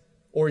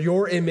or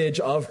your image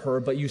of her,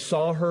 but you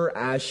saw her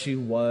as she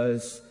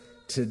was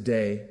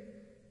today,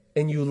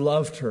 and you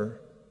loved her.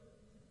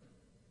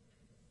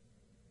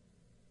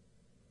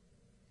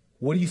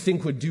 What do you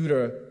think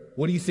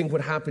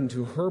would happen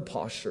to her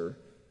posture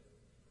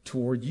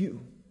toward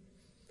you?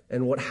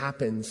 And what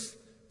happens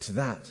to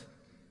that?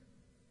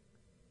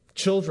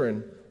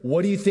 Children,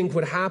 what do you think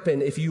would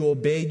happen if you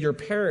obeyed your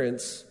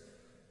parents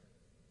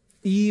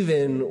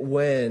even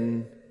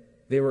when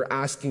they were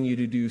asking you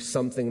to do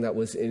something that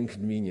was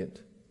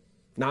inconvenient?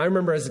 Now, I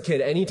remember as a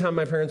kid, anytime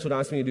my parents would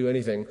ask me to do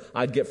anything,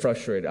 I'd get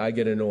frustrated. I'd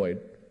get annoyed.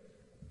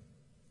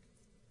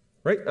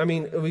 Right? I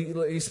mean,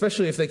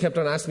 especially if they kept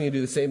on asking me to do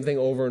the same thing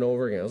over and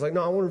over again. I was like,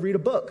 no, I want to read a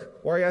book.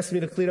 Why are you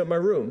asking me to clean up my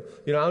room?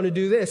 I want to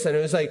do this. And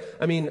it was like,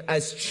 I mean,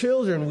 as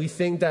children, we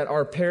think that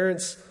our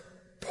parents'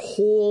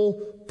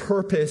 whole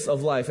purpose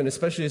of life, and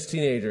especially as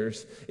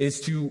teenagers,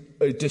 is to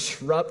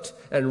disrupt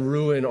and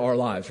ruin our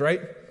lives,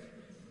 right?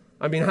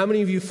 I mean, how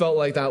many of you felt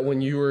like that when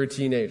you were a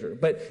teenager?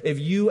 But if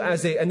you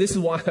and this is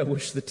why I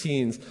wish the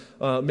teens,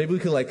 maybe we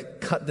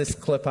could cut this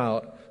clip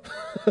out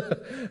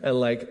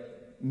and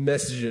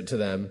message it to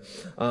them.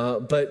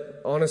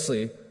 But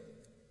honestly,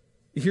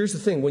 here's the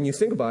thing. When you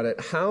think about it,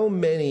 how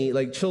many,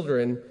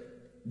 children,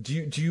 do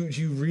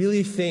you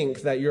really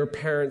think that your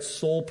parents'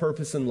 sole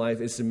purpose in life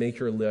is to make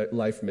your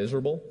life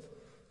miserable?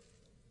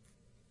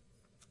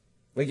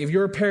 If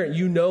you're a parent,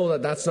 you know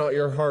that that's not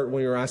your heart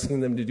when you're asking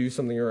them to do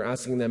something or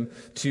asking them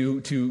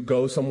to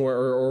go somewhere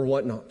or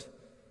whatnot.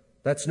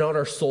 That's not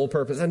our sole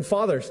purpose. And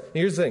fathers,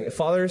 here's the thing.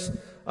 Fathers,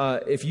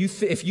 if you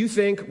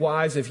think,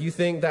 wives, if you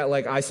think that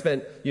I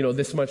spent,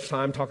 this much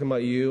time talking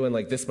about you and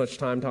this much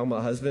time talking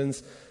about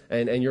husbands,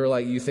 and you're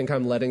you think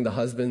I'm letting the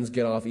husbands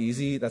get off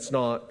easy, that's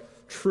not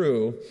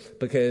true,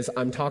 because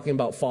I'm talking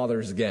about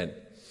fathers again.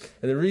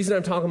 And the reason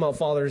I'm talking about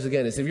fathers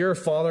again is if you're a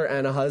father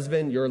and a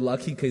husband, you're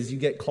lucky because you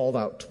get called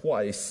out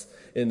twice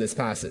in this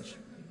passage.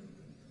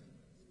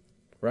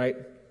 Right?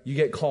 You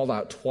get called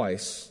out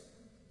twice.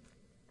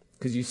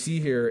 Because you see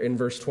here in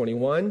verse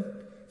 21,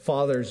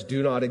 fathers,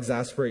 do not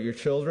exasperate your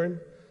children.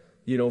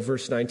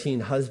 Verse 19,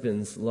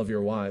 husbands, love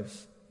your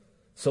wives.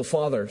 So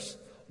fathers,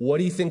 what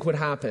do you think would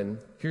happen?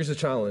 Here's a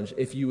challenge.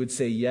 If you would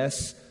say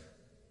yes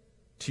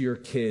to your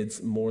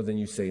kids more than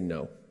you say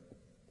no.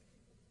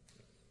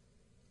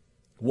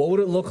 What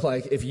would it look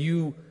like if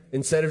you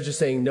instead of just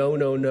saying no,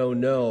 no, no,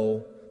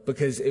 no,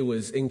 because it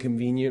was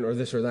inconvenient or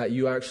this or that,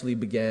 you actually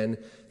began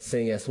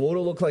saying yes. What would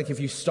it look like if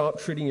you stopped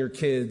treating your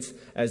kids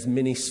as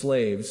mini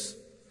slaves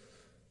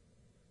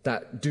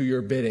that do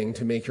your bidding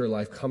to make your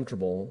life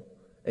comfortable,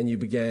 and you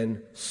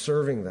began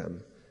serving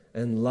them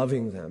and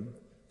loving them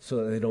so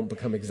that they don't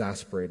become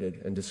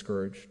exasperated and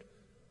discouraged?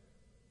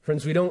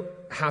 Friends, we don't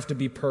have to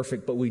be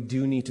perfect, but we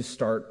do need to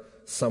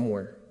start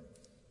somewhere.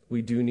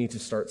 We do need to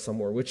start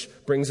somewhere, which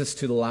brings us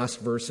to the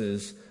last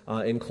verses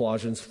in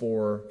Colossians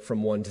 4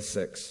 from 1 to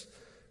 6.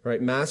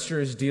 Right?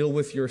 Masters, deal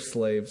with your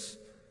slaves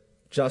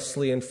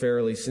justly and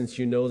fairly, since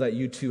you know that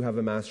you too have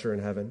a master in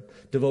heaven.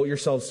 Devote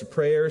yourselves to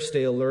prayer,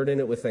 stay alert in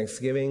it with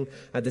thanksgiving.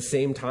 At the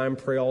same time,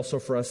 pray also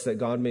for us that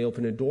God may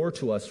open a door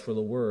to us for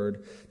the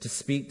word, to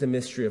speak the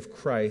mystery of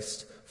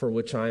Christ, for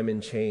which I am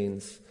in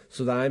chains,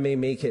 so that I may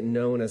make it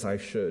known as I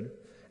should.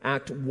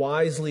 Act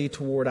wisely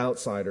toward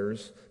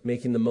outsiders,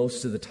 making the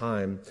most of the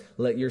time.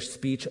 Let your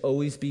speech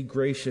always be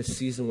gracious,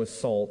 seasoned with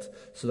salt,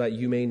 so that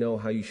you may know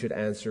how you should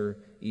answer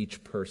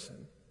each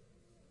person.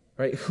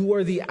 Right? Who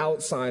are the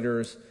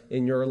outsiders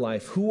in your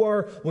life? Who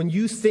are, when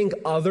you think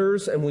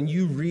others and when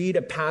you read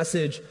a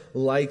passage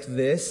like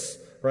this,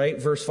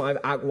 right? Verse 5,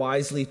 act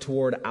wisely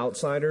toward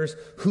outsiders.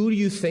 Who do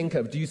you think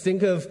of? Do you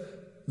think of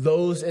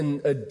those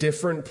in a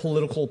different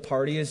political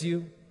party as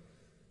you?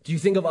 Do you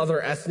think of other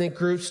ethnic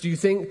groups? Do you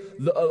think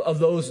of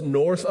those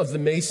north of the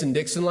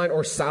Mason-Dixon line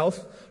or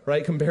south,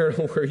 right, compared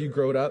to where you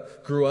grew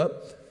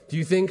up? Do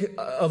you think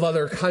of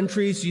other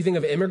countries? Do you think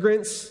of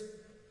immigrants?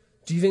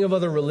 Do you think of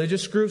other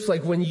religious groups?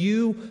 Like when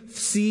you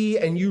see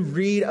and you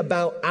read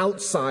about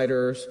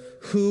outsiders,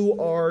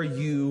 who are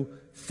you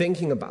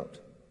thinking about?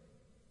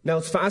 Now,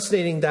 it's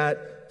fascinating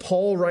that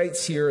Paul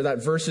writes here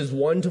that verses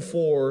 1 to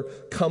 4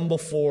 come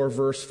before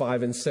verse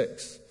 5 and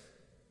 6.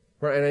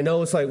 Right? And I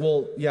know it's like,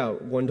 well, yeah,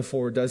 1 to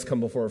 4 does come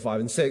before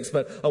 5 and 6,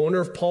 but I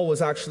wonder if Paul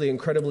was actually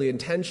incredibly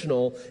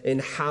intentional in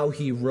how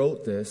he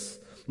wrote this.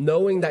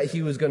 Knowing that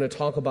he was going to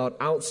talk about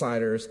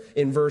outsiders,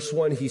 in verse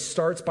 1, he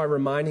starts by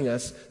reminding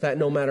us that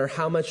no matter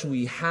how much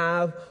we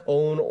have,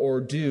 own, or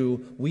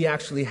do, we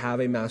actually have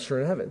a master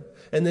in heaven.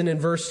 And then in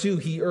verse 2,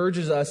 he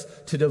urges us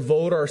to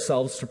devote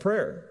ourselves to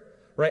prayer.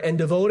 Right? And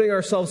devoting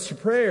ourselves to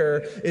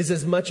prayer is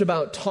as much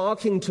about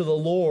talking to the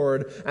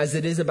Lord as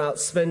it is about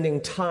spending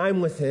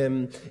time with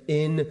him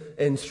in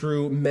and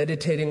through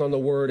meditating on the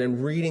word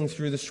and reading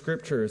through the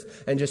scriptures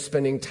and just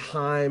spending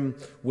time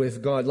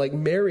with God, like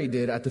Mary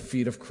did at the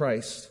feet of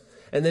Christ.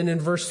 And then in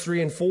verse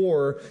 3 and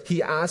 4,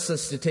 he asks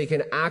us to take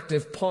an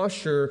active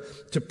posture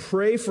to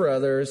pray for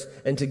others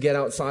and to get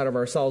outside of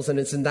ourselves. And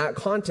it's in that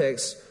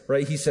context,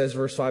 right, he says,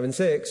 verse 5 and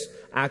 6,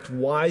 act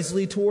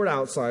wisely toward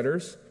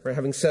outsiders, right?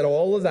 Having said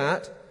all of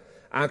that,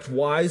 act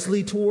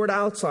wisely toward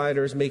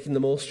outsiders, making the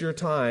most of your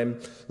time.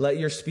 Let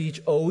your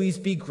speech always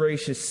be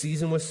gracious,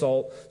 seasoned with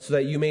salt, so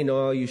that you may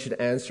know how you should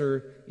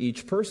answer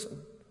each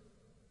person.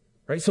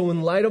 Right? So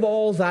in light of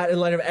all that, in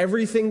light of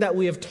everything that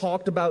we have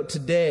talked about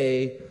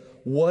today,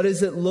 what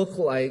does it look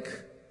like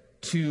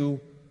to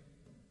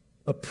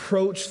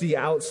approach the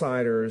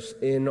outsiders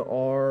in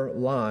our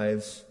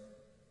lives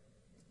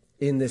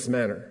in this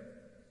manner?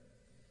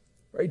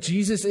 Right?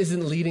 Jesus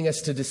isn't leading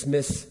us to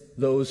dismiss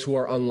those who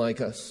are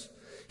unlike us.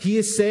 He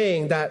is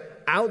saying that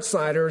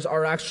outsiders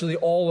are actually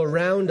all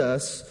around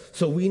us,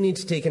 so we need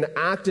to take an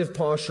active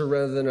posture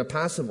rather than a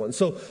passive one.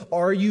 So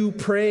are you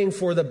praying,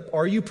 right?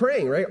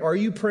 Are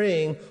you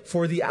praying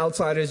for the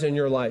outsiders in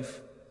your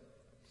life?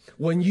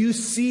 When you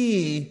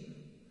see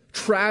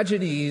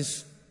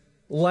tragedies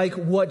like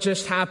what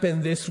just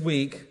happened this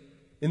week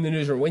in the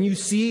newsroom, when you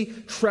see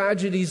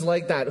tragedies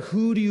like that,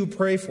 who do you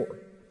pray for?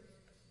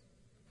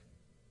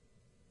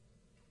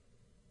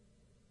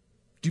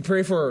 Do you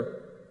pray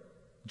for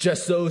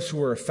just those who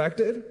were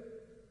affected?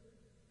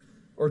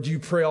 Or do you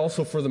pray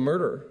also for the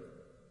murderer?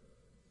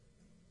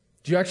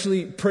 Do you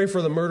actually pray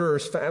for the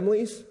murderer's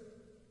families?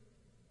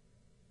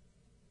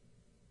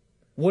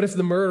 What if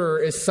the murderer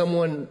is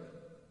someone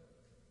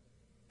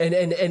and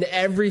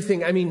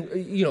everything, I mean,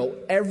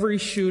 every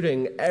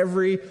shooting,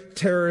 every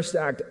terrorist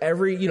act,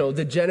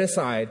 the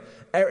genocide,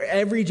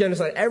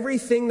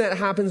 everything that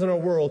happens in our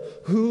world,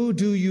 who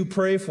do you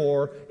pray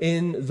for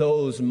in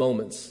those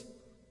moments?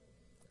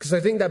 Because I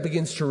think that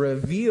begins to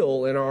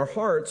reveal in our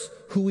hearts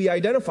who we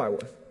identify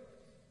with.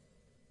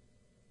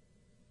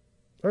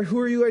 Or who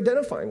are you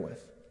identifying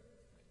with?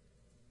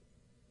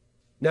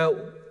 Now,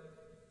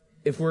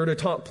 if we're to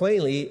talk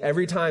plainly,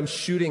 every time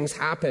shootings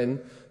happen,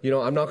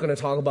 I'm not going to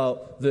talk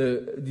about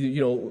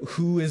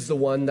who is the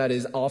one that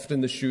is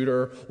often the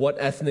shooter, what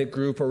ethnic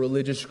group or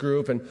religious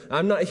group, and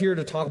I'm not here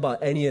to talk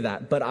about any of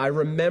that, but I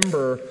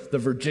remember the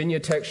Virginia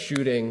Tech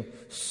shooting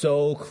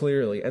so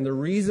clearly. And the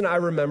reason I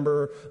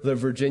remember the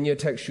Virginia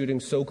Tech shooting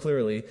so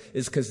clearly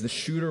is because the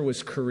shooter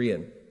was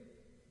Korean.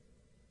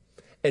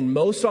 And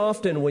most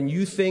often when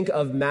you think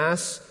of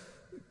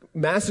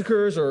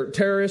massacres or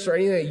terrorists or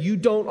anything, you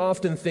don't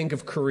often think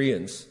of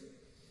Koreans.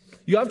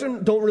 You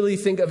often don't really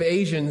think of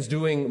Asians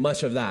doing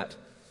much of that,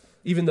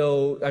 Even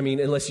though, I mean,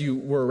 unless you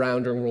were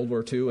around during World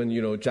War II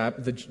and,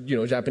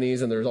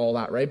 Japanese and there's all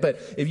that, right? But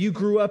if you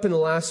grew up in the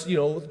last,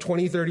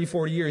 20, 30,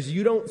 40 years,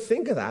 you don't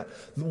think of that.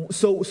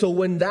 So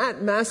when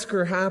that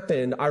massacre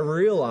happened, I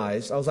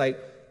realized, I was like,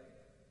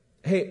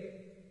 hey,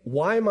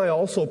 why am I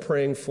also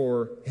praying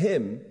for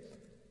him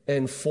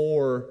and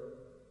for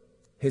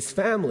his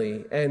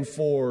family and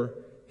for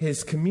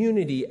his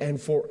community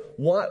and for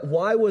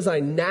why was I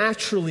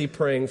naturally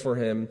praying for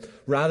him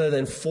rather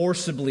than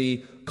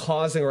forcibly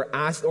causing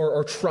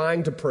or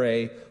trying to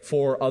pray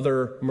for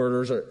other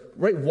murders?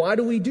 Right? Why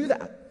do we do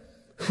that?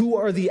 Who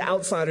are the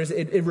outsiders?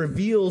 It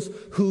reveals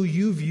who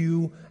you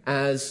view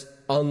as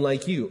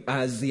unlike you,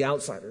 as the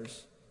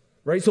outsiders.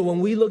 Right? So when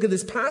we look at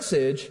this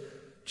passage,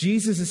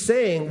 Jesus is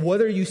saying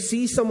whether you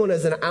see someone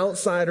as an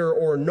outsider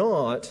or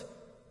not,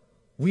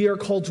 we are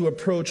called to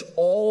approach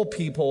all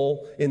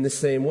people in the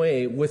same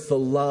way with the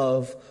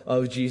love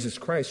of Jesus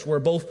Christ, where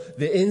both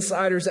the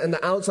insiders and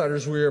the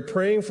outsiders, we are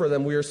praying for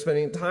them, we are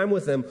spending time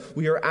with them,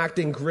 we are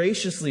acting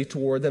graciously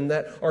toward them,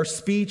 that our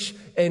speech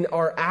and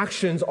our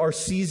actions are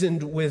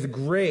seasoned with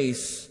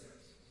grace.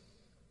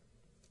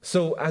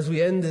 So as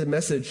we end the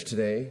message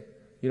today,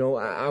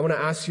 I want to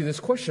ask you this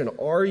question.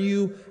 Are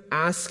you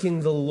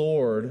asking the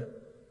Lord,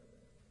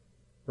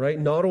 right,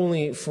 not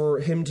only for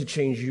him to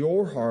change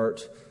your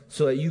heart,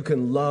 so that you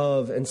can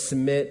love and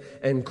submit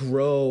and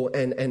grow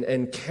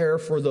and care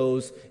for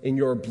those in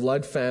your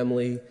blood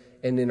family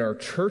and in our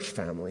church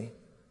family?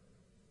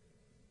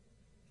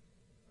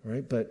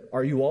 Right? But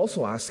are you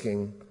also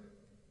asking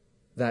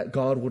that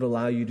God would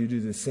allow you to do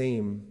the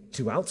same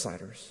to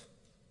outsiders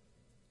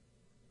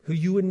who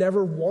you would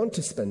never want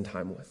to spend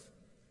time with?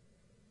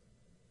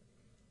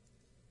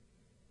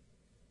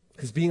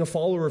 Because being a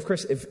follower of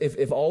Christ,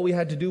 if all we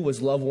had to do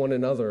was love one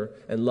another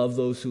and love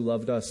those who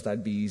loved us,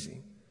 that'd be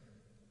easy.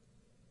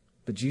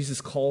 But Jesus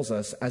calls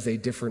us as a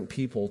different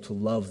people to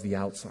love the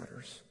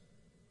outsiders.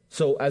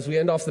 So as we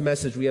end off the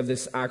message, we have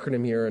this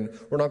acronym here, and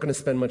we're not going to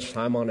spend much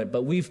time on it,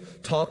 but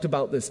we've talked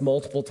about this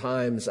multiple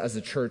times as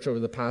a church over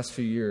the past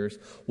few years.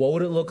 What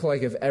would it look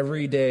like if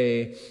every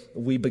day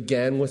we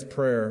began with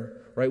prayer,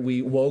 right?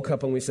 We woke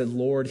up and we said,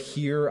 Lord,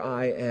 here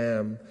I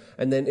am.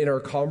 And then in our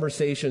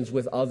conversations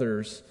with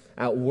others,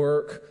 at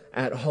work,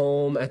 at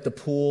home, at the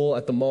pool,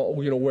 at the mall,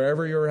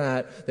 wherever you're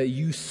at, that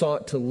you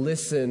sought to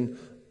listen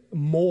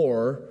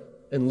more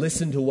and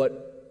listen to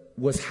what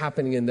was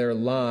happening in their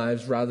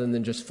lives rather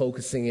than just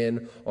focusing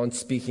in on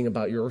speaking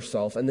about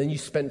yourself. And then you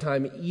spent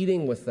time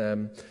eating with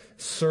them,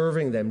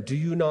 serving them. Do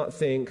you not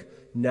think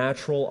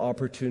natural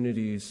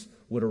opportunities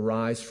would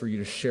arise for you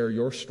to share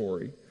your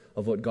story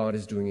of what God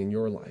is doing in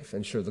your life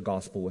and share the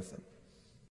gospel with them?